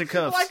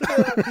fisticuffs.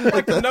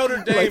 like the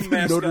Notre Dame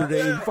mascot. Notre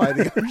Dame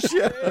fighting.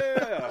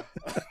 Yeah.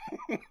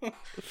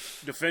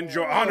 Defend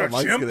your honor,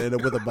 Mike's chimp. going to end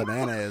up with a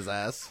banana in his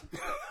ass.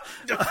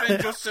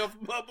 Defend yourself,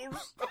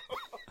 Bubbles.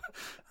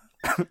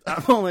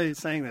 I'm only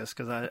saying this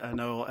because I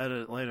know I'll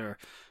edit it later.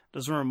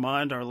 Just to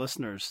remind our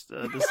listeners,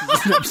 this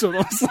is an episode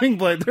on Sling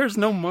Blade. There's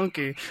no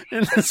monkey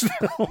in this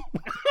film.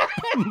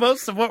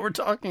 Most of what we're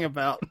talking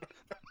about.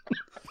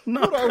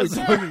 What are we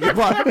talking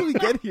about? How do we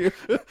get here?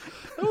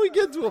 How do we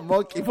get to a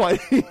monkey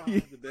fight?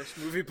 The best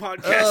movie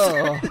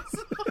podcast.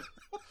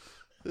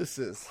 This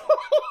is...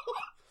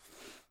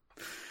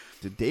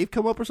 Did Dave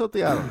come up or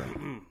something? I don't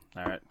know.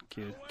 All right,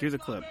 cue the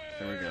clip.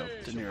 There we go.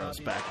 De Niro's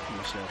back in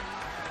the show.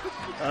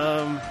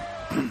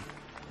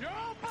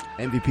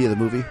 MVP of the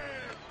movie,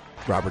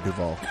 Robert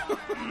Duvall.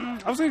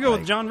 I was going to go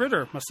with John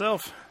Ritter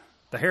myself.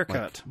 The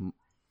haircut.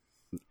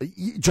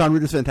 John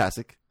Ritter's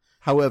fantastic.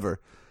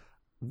 However,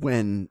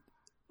 when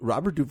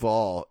Robert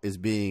Duvall is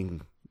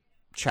being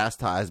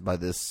chastised by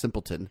this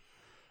simpleton,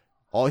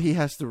 all he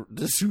has to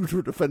do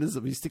to defend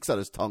himself, he sticks out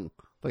his tongue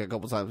like a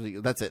couple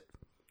times. That's it.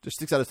 Just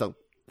sticks out his tongue.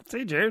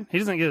 See, Jared, he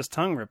doesn't get his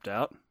tongue ripped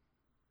out.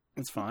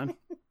 It's fine.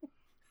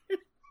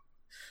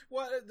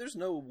 Well, there's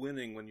no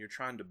winning when you're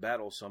trying to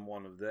battle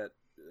someone of that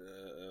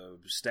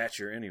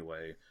stature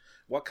anyway.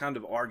 What kind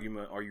of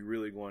argument are you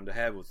really going to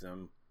have with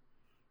them?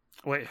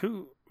 Wait,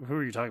 who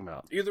are you talking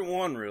about? Either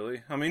one,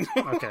 really. I mean...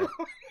 Okay.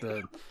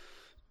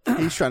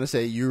 He's trying to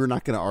say you're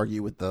not going to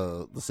argue with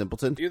the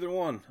simpleton? Either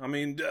one. I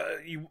mean,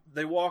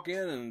 they walk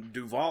in and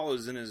Duvall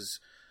is in his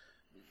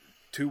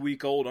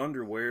 2-week-old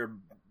underwear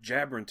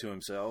jabbering to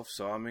himself,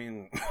 so I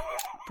mean...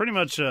 Pretty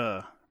much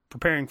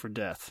preparing for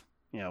death,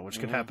 which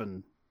could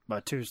happen by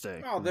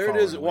Tuesday. Oh, there it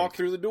is. It walked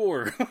through the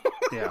door.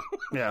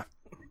 Yeah.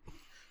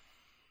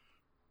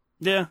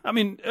 Yeah, I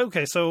mean,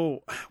 okay,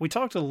 so we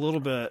talked a little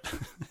bit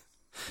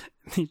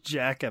in the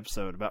Jack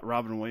episode about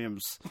Robin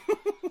Williams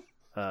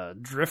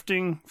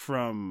drifting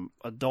from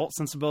adult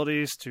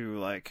sensibilities to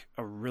like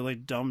a really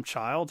dumb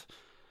child.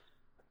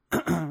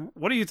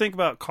 What do you think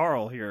about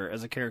Carl here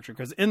as a character?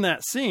 Because in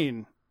that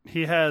scene,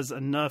 he has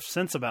enough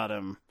sense about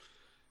him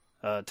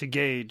to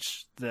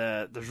gauge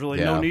that there's really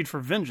no need for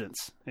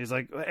vengeance. He's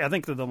like, I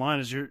think that the line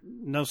is, "You're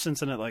no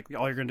sense in it. Like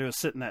all you're going to do is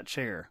sit in that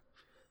chair,"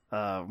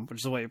 which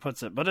is the way he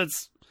puts it. But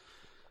it's,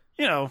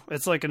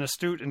 it's like an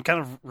astute and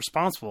kind of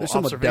responsible There's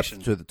some observation.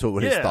 depth to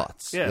his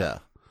thoughts. Yeah.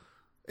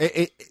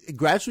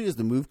 Gradually, as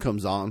the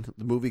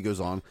movie goes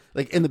on.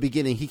 Like in the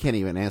beginning, he can't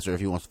even answer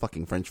if he wants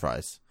fucking French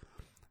fries,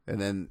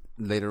 and then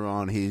later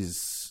on,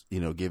 he's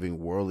giving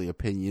worldly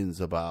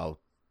opinions about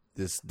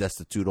this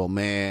destitute old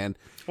man.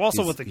 Well,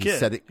 also with the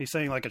kid, he's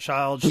saying like a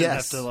child shouldn't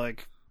have to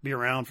like be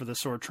around for this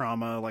sort of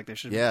trauma. Like they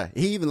should. Yeah,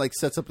 he even like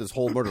sets up this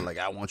whole murder. Like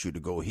I want you to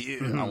go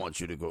here, I want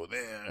you to go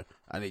there.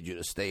 I need you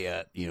to stay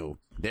at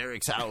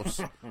Derek's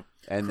house,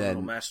 and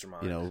then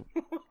mastermind.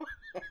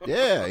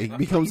 Yeah, he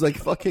becomes like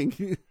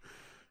fucking.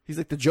 He's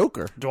like the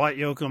Joker. Dwight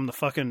Yoakam, the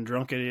fucking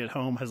drunk idiot at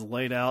home, has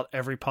laid out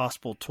every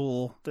possible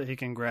tool that he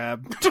can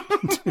grab.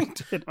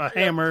 A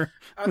hammer.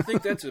 I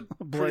think that's a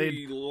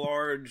pretty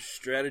large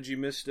strategy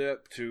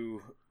misstep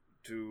to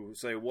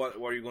say, what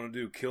are you going to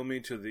do? Kill me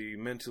to the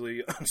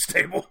mentally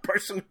unstable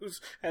person who's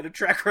had a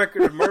track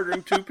record of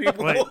murdering 2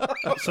 people? Wait,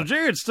 so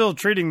Jared's still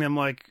treating them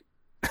like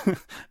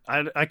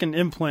I can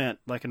implant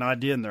like an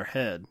idea in their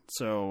head.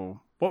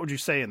 So what would you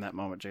say in that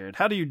moment, Jared?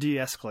 How do you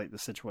de-escalate the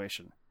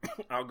situation?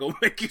 I'll go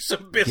make you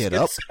some biscuits. Get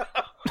up.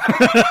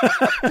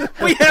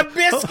 We have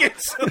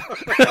biscuits.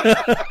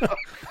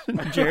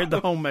 Jared,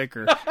 the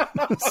homemaker,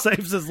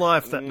 saves his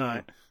life that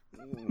night.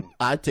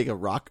 I'd take a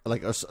rock,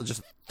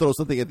 just throw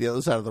something at the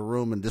other side of the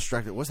room and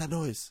distract it. What's that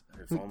noise?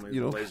 If only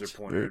the laser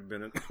pointer had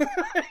been in.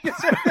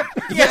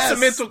 Yes, the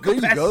mental there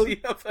you go.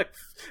 capacity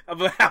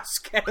of a house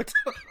cat.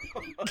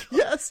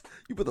 Yes,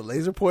 you put the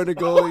laser pointer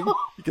going.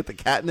 You get the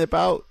catnip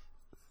out.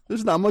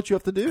 There's not much you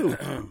have to do.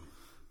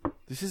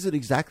 This isn't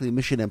exactly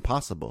Mission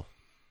Impossible.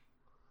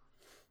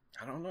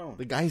 I don't know.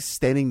 The guy's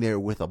standing there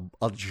with a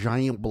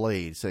giant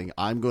blade saying,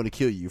 I'm going to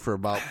kill you for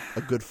about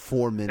a good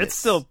 4 minutes. It's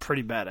still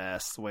pretty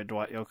badass the way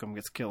Dwight Yoakam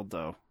gets killed,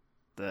 though.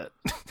 That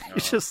he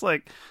just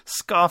like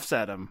scoffs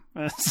at him.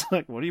 And it's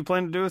like, what do you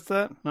plan to do with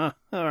that? All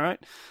right.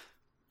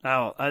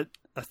 Now, I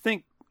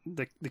think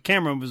the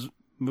camera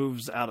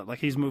moves out of, like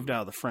he's moved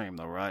out of the frame,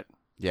 though, right?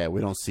 Yeah,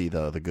 we don't see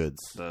the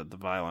goods. The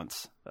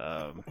violence.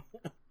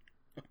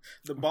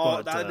 The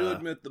ball. I do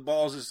admit the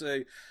balls that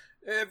say,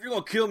 hey, if you're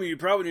gonna kill me, you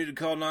probably need to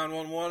call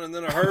 911 and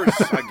then a hearse,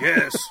 I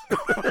guess.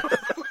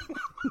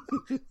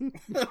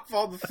 Of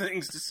all the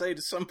things to say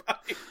to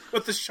somebody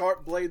with a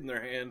sharp blade in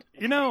their hand.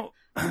 Now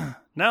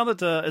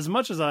that as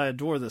much as I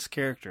adore this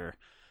character,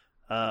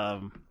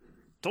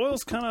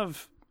 Doyle's kind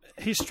of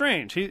he's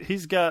strange.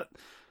 He's got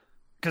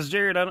because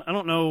Jared, I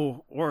don't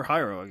know, or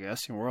Hyro, I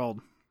guess. We're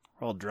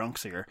all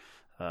drunks here,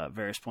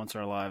 various points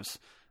in our lives.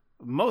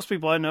 Most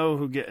people I know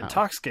who get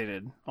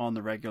intoxicated on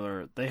the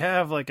regular, they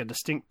have like a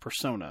distinct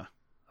persona.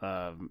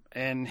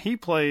 And he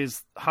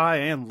plays high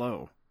and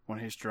low when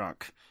he's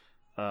drunk.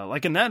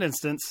 Like in that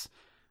instance,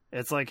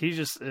 it's like he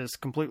just is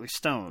completely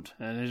stoned.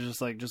 And he's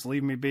just like, just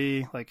leave me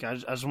be. Like, I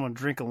just want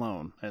to drink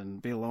alone and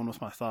be alone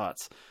with my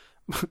thoughts.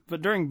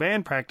 But during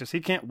band practice, he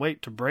can't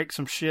wait to break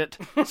some shit,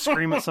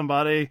 scream at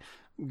somebody,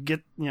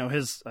 get,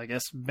 his, I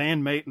guess,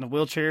 bandmate in a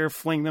wheelchair,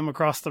 fling them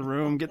across the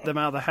room, get them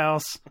out of the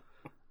house.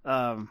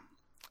 I'm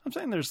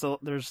saying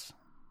there's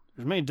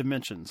many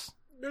dimensions.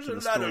 There's a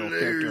lot of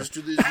layers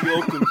to this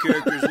Yoakam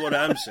character is what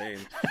I'm saying.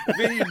 If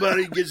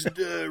anybody gets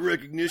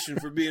recognition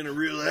for being a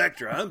real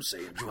actor, I'm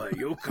saying Dwight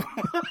Yoakam.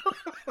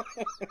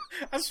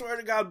 I swear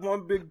to God,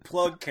 one big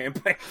plug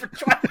campaign for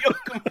Dwight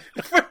Yoakam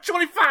for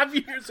 25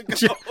 years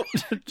ago.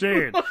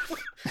 Jared.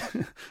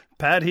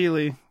 Pat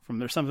Healy from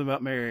There's Something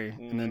About Mary,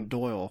 and then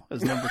Doyle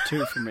is number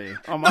 2 for me.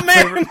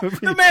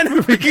 The man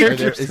who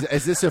beats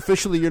is this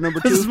officially your number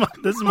 2?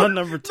 This is my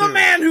number 2. The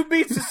man who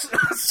beats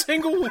a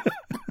single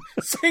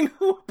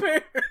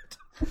parent.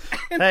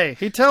 Hey,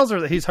 he tells her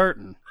that he's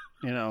hurting,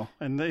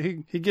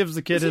 and he gives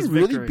the kid his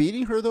victory. Really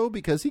beating her though,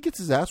 because he gets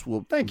his ass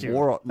whooped. Thank you,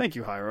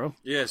 Hyro.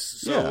 Yes,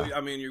 so yeah.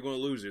 I mean, you're going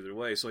to lose either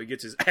way. So he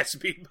gets his ass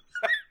beat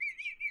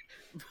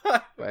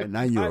by a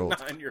 9-year-old.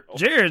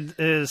 Jared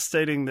is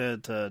stating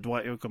that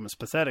Dwight Yoakam is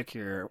pathetic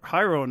here.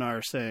 Hyro and I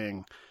are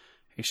saying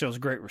he shows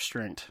great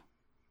restraint.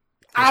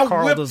 I'll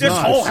whip this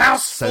whole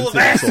house full of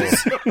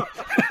asses. All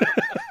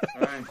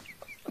right.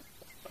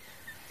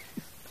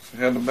 So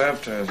how'd the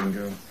baptizing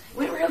go?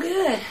 Went real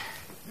good.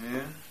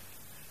 Yeah?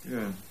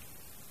 Good.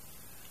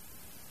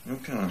 I'm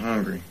kind of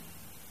hungry.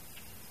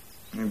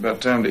 Ain't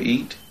about time to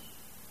eat.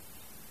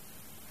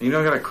 You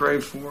know what I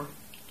crave for?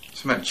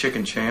 Some of that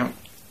chicken champ.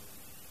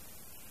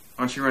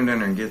 Why don't you run down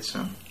there and get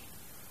some?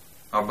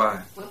 I'll buy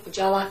it. What, would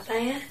y'all like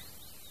that?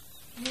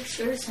 Yeah,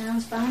 sure,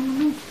 sounds fine to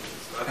me.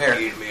 Here.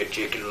 Give me a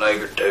chicken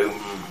leg or 2.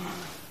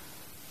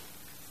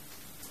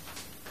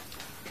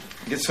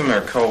 Get some of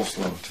their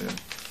coleslaw, too.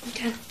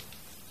 Okay.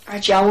 All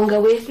right, y'all want to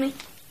go with me?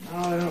 No,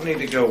 I don't need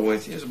to go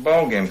with you. There's a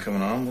ball game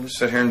coming on. We'll just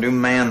sit here and do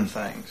man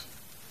things.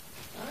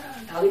 All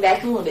right, I'll be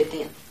back in a little bit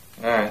then.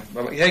 All right.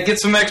 Bye-bye. Hey, get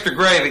some extra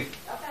gravy.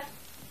 Okay.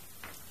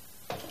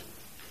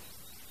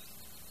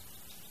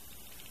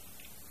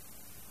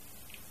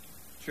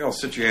 Y'all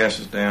sit your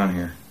asses down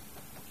here.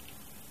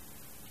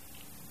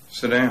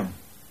 Sit down.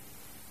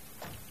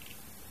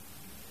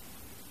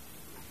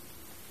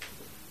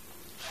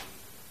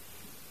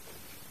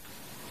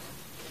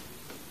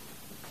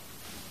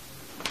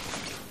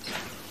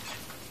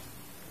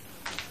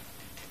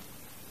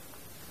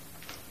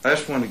 I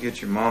just wanted to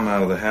get your mom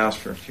out of the house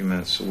for a few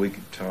minutes so we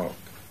could talk.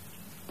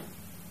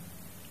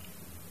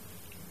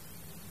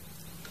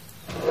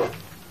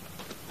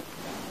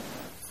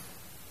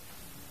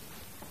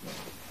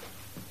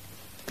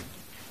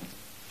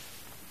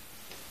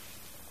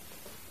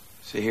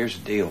 See, here's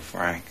the deal,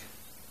 Frank.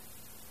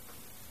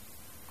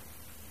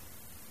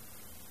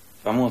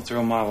 If I'm going to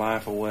throw my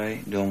life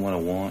away doing what I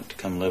want to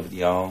come live with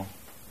y'all,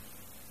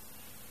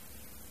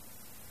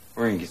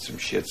 we're going to get some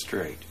shit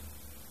straight.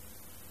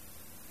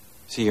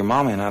 See, your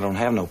mama and I don't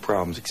have no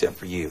problems except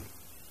for you.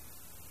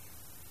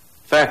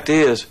 Fact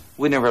is,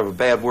 we never have a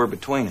bad word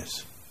between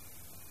us.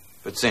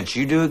 But since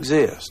you do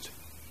exist,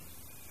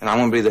 and I'm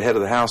going to be the head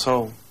of the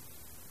household,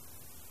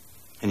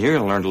 and you're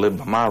going to learn to live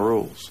by my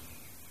rules.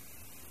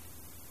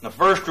 The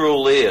first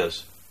rule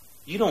is,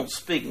 you don't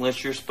speak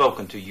unless you're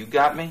spoken to. You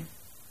got me?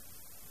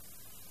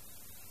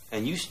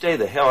 And you stay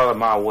the hell out of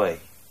my way.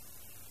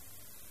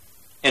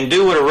 And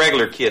do what a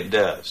regular kid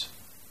does.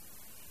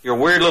 You're a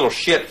weird little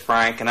shit,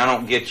 Frank, and I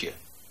don't get you.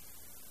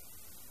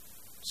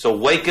 So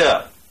wake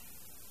up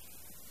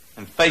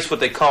and face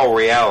what they call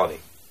reality.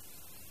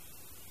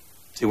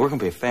 See, we're going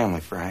to be a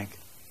family, Frank.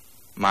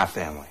 My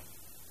family.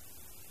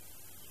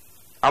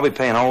 I'll be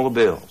paying all the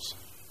bills.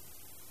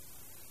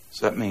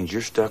 So that means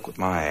you're stuck with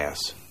my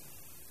ass.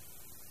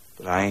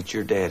 But I ain't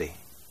your daddy.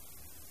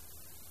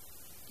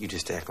 You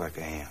just act like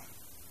I am.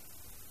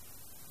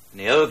 And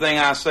the other thing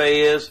I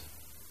say is,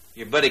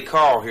 your buddy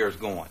Carl here is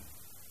going.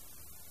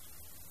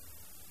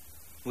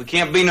 We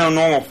can't be no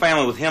normal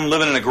family with him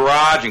living in a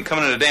garage and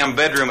coming in a damn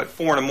bedroom at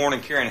 4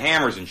 a.m. carrying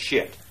hammers and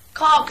shit.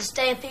 Carl can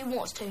stay if he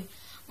wants to.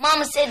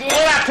 Mama said that... What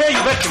I tell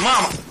you about your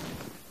mama?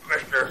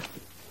 Mister,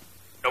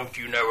 don't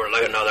you never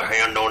lay another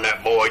hand on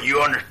that boy.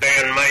 You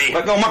understand me?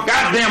 Let go of my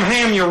goddamn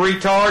ham, you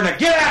retard. Now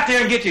get out there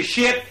and get your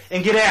shit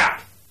and get out.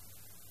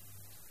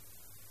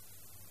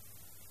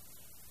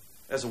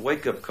 That's a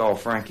wake-up call,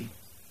 Frankie.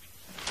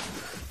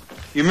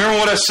 You remember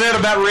what I said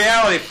about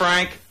reality,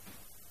 Frank?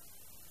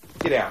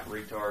 Get out,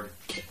 retard.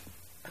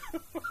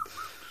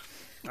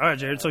 All right,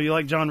 Jared. So you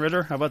like John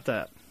Ritter? How about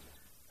that?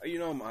 You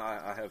know,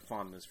 I have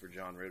fondness for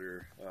John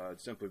Ritter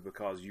simply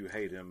because you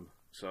hate him.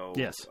 So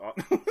yes.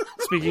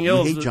 Speaking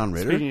ill hate John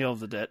Ritter? Speaking ill of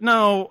the dead.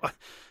 No,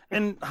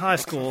 in high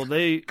school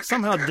they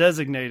somehow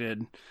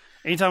designated.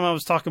 Anytime I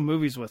was talking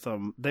movies with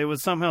them, they would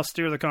somehow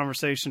steer the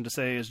conversation to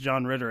say, "Is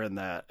John Ritter in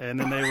that?" And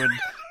then they would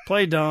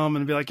play dumb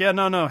and be like, "Yeah,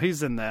 no,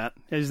 he's in that.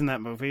 He's in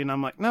that movie." And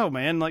I'm like, "No,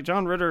 man, like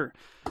John Ritter."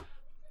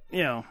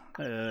 You know,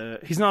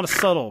 he's not a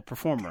subtle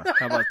performer.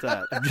 How about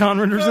that? If John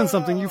Ritter's in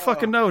something, you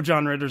fucking know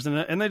John Ritter's in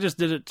it. And they just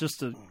did it just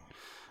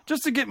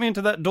to get me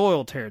into that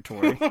Doyle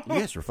territory. You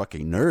guys are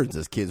fucking nerds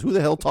as kids. Who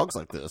the hell talks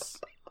like this?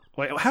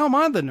 Wait, how am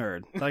I the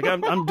nerd? Like,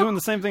 I'm doing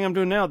the same thing I'm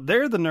doing now.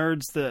 They're the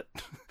nerds that...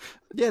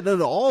 Yeah,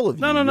 no, all of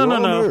you. No.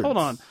 Nerds. Hold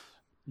on.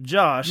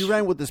 Josh. You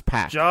ran with this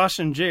pack. Josh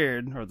and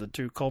Jared, or the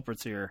two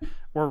culprits here,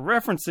 were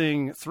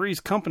referencing Three's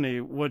Company,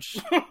 which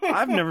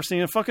I've never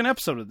seen a fucking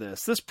episode of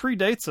this. This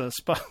predates us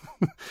by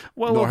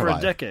well over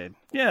a decade.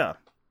 Yeah.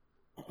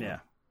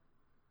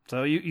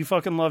 So you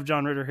fucking love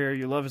John Ritter here.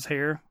 You love his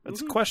hair.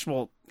 It's a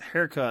questionable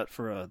haircut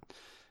for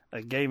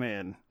a gay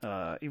man,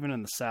 even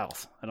in the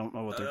South. I don't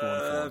know what they're going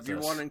for. If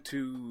you're wanting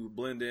to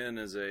blend in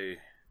as a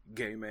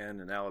gay man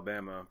in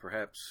Alabama,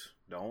 perhaps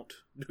don't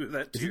do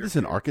that to Isn't this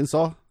in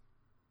Arkansas?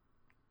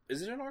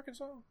 Is it in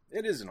Arkansas?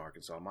 It is in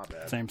Arkansas. My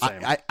bad. Same.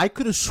 I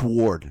could have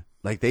sworn,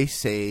 like they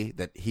say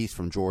that he's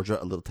from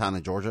Georgia, a little town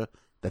in Georgia,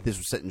 that this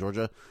was set in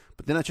Georgia.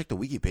 But then I checked the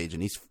wiki page,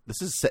 and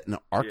this is set in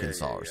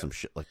Arkansas or some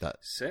shit like that.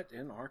 Set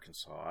in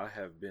Arkansas. I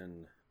have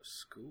been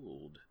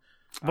schooled.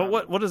 But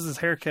what is this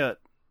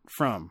haircut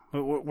from?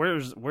 Where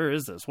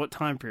is this? What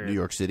time period? New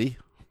York City.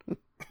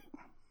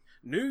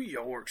 New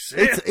York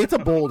City. It's a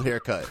bold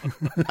haircut.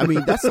 I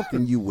mean, that's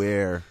something you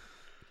wear.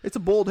 It's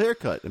a bold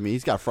haircut. I mean,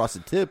 he's got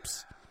frosted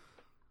tips.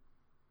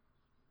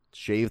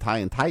 Shaved high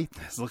and tight.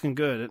 He's looking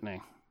good, isn't he?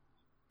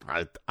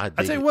 I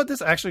tell you what,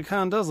 this actually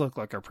kind of does look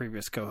like our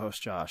previous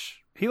co-host,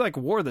 Josh. He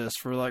wore this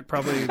for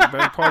probably the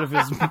better part of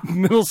his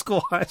middle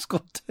school, high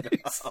school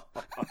days.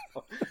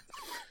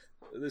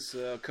 This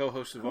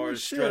co-host of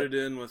ours strutted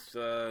in with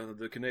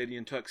the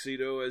Canadian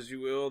tuxedo, as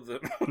you will.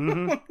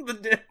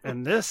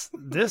 And this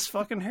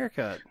fucking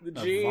haircut. The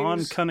jeans.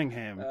 Vaughn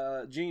Cunningham.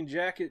 Jean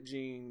jacket,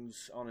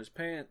 jeans on his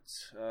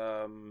pants,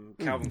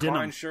 Calvin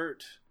Klein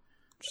shirt.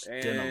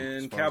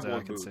 And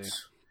cowboy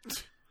boots.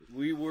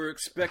 We were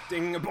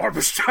expecting a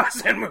Barbra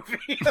Streisand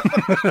movie.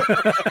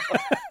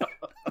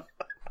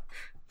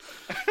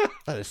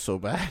 That is so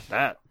bad.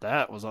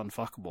 That was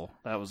unfuckable.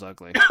 That was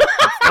ugly.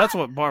 That's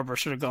what Barbara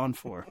should have gone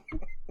for.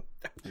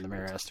 And the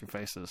Mirror Has Two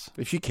Faces.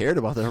 If she cared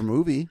about her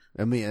movie,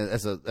 I mean,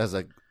 as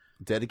a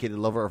dedicated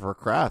lover of her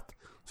craft,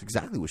 it's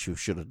exactly what she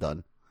should have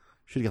done.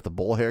 Should have got the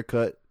bowl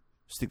haircut,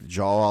 stick the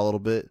jaw out a little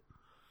bit,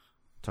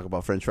 talk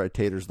about French fried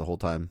taters the whole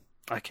time.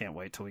 I can't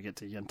wait till we get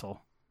to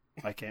Yentl.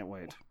 I can't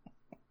wait.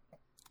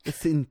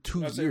 It's in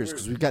 2 years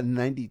because we've got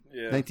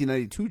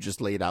 1992 just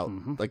laid out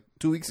like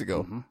 2 weeks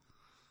ago.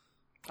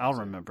 I'll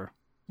remember.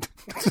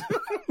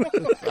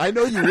 I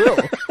know you will.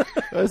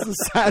 That's the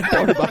sad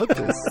part about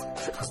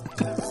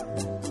this.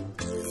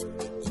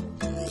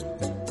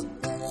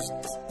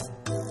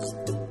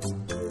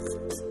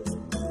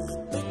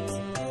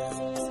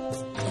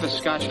 The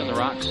scotch on the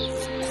rocks,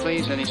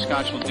 please. Any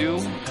scotch will do,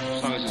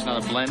 as long as it's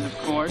not a blend, of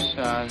course.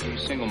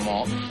 Single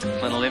malt.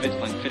 Glenlivet,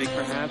 Glenfiddich,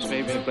 perhaps,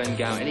 maybe a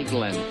Glengow, any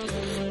Glen.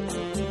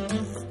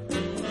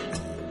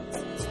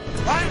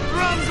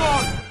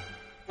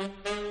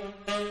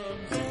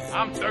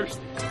 I'm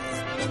thirsty.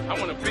 I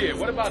want a beer.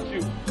 What about you?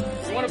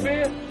 You want a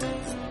beer?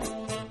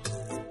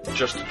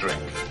 Just a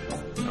drink.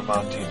 A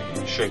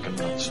martini, shaken,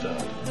 not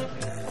stirred.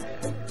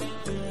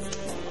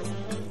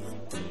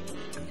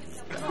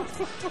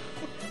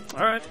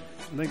 All right.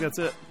 I think that's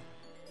it.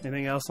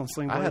 Anything else on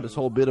Sling Blade? I had this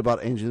whole bit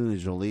about Angelina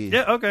Jolie.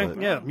 Yeah, okay.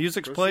 but- Yeah,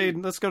 music's played.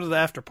 Let's go to the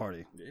after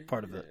party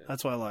part of it.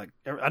 That's what I like.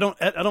 I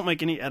don't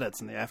make any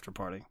edits in the after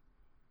party.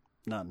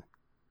 None.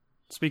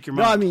 Speak your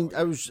No, mind. I mean,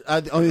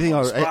 the only thing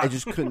I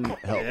just couldn't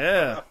help.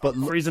 Yeah, but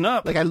freezing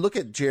up. Like I look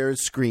at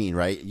Jared's screen,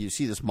 right? You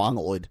see this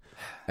mongoloid,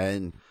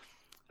 and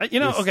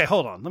okay,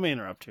 hold on. Let me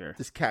interrupt here.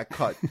 This cat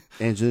caught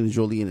Angelina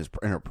Jolie in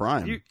her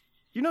prime.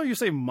 You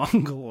say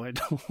mongoloid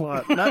a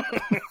lot. Not,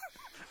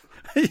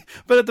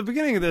 but at the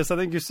beginning of this, I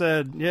think you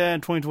said, in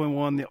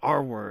 2021, the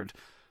R word.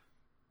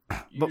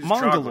 But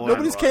mongoloid.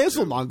 Nobody's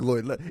canceled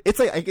mongoloid. It's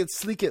like I can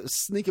sneak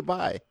it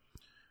by.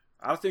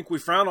 I think we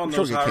frown on I'm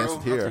those, sure we get Hyro.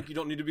 canceled I here. think you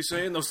don't need to be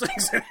saying those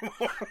things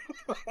anymore.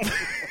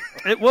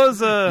 It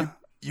was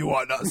You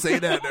ought not say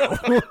that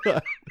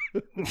now.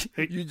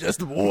 You're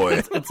just a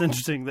boy. It's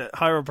interesting that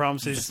Hyro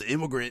promises just an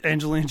immigrant.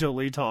 Angelina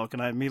Jolie talk,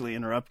 and I immediately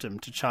interrupt him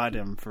to chide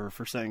him for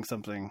saying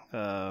something.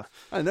 I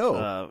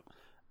know.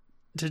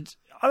 Did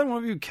either one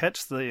of you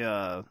catch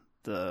the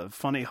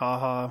funny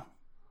haha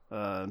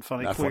and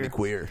funny Not queer? funny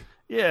queer.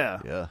 Yeah.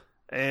 Yeah.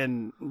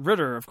 And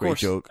Ritter, of Great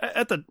course, joke.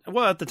 at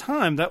the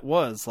time that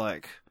was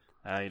like,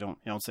 you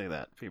don't say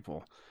that,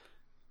 people.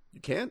 You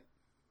can't.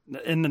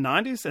 In the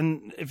 90s,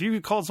 and if you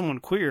called someone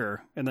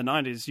queer in the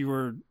 90s, you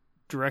were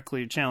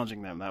directly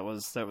challenging them. That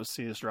was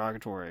seen as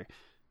derogatory.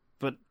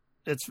 But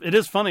it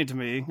is funny to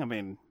me. I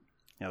mean,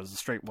 as a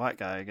straight white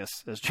guy, I guess,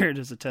 as Jared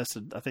has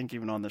attested, I think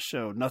even on this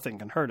show, nothing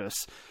can hurt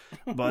us.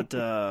 But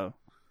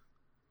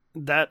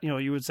that,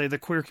 you would say the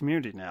queer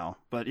community now.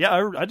 But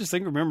yeah, I just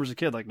think remember as a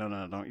kid, like, no,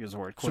 don't use the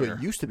word So queer.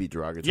 it used to be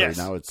derogatory. Yes.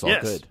 Now it's all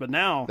Yes, good. but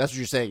now That's what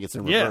you're saying. It's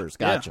in reverse.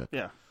 Gotcha.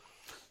 Yeah.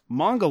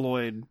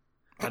 Mongoloid,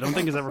 I don't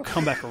think has ever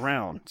come back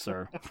around,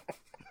 sir.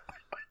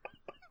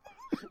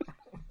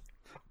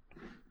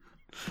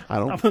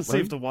 I'm gonna see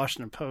if the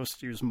Washington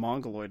Post used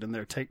Mongoloid in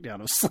their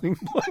takedown of Sling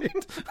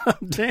Blade.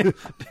 I'm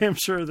damn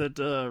sure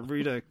that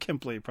Rita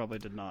Kempley probably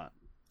did not.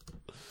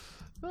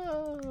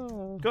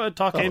 Go ahead,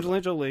 talk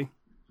Angelina Jolie.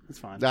 It's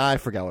fine. Nah, I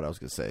forgot what I was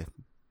going to say.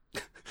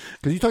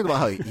 Because you talked about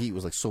how he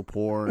was like so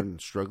poor and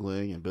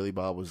struggling, and Billy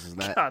Bob was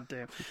that. God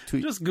damn.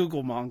 Just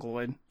Google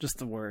Mongoloid, just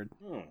the word.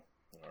 All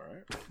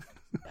right.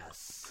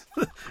 Yes.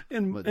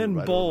 in Right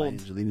over bold my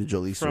Angelina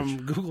Jolie search.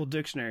 from Google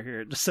Dictionary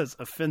here, it just says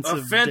offensive.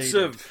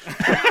 Offensive.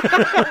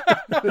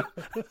 dating.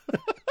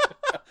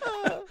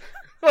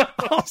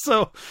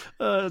 Also,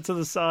 to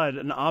the side,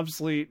 an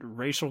obsolete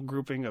racial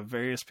grouping of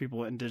various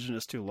people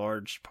indigenous to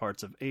large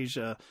parts of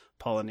Asia,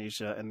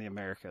 Polynesia, and the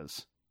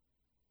Americas.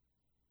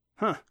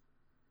 Huh.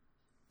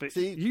 But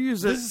See, you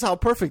use this it. is how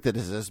perfect it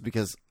is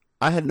because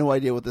I had no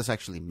idea what this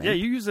actually meant. Yeah,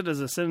 you use it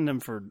as a synonym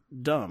for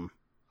dumb.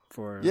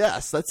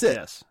 Yes, that's it.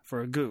 Yes,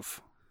 for a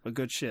goof. A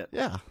good shit.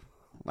 Yeah.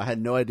 I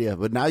had no idea.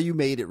 But now you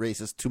made it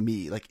racist to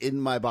me. Like, in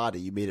my body,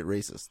 you made it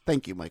racist.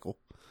 Thank you, Michael.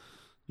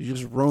 You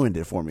just ruined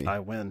it for me. I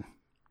win.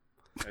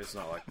 It's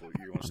not like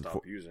you want to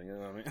stop using it.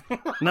 I mean,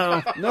 No,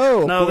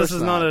 of this course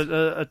is not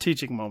a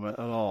teaching moment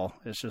at all.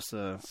 It's just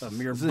a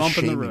mere This is a bump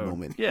in the shaming road.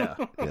 moment. Yeah,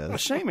 Yeah. a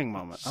shaming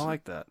moment. I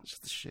like that.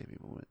 Just a shaming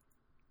moment.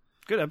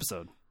 Good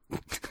episode.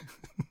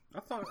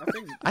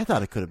 I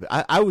thought it could have been.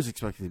 I was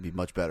expecting it to be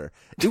much better.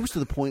 It was to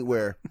the point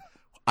where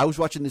I was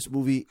watching this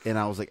movie and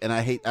I was like, and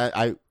I hate,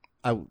 I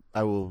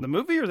will. The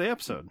movie or the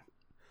episode?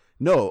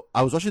 No,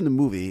 I was watching the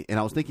movie and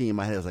I was thinking in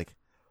my head, I was like,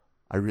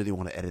 I really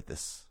want to edit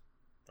this.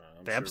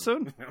 The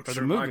episode or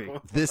the movie?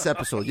 This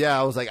episode, yeah.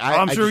 I was like,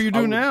 I'm sure just- you I do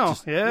would now.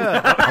 just-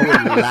 Yeah.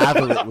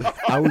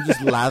 I would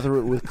just lather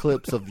it with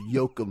clips of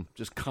Yoakum,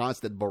 just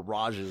constant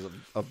barrages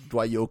of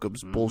Dwight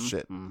Yoakum's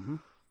bullshit. Mm-hmm.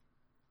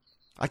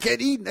 I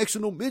can't eat next to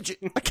no midget.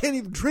 I can't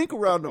even drink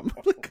around him.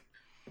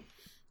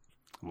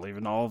 I'm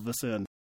leaving all of this in.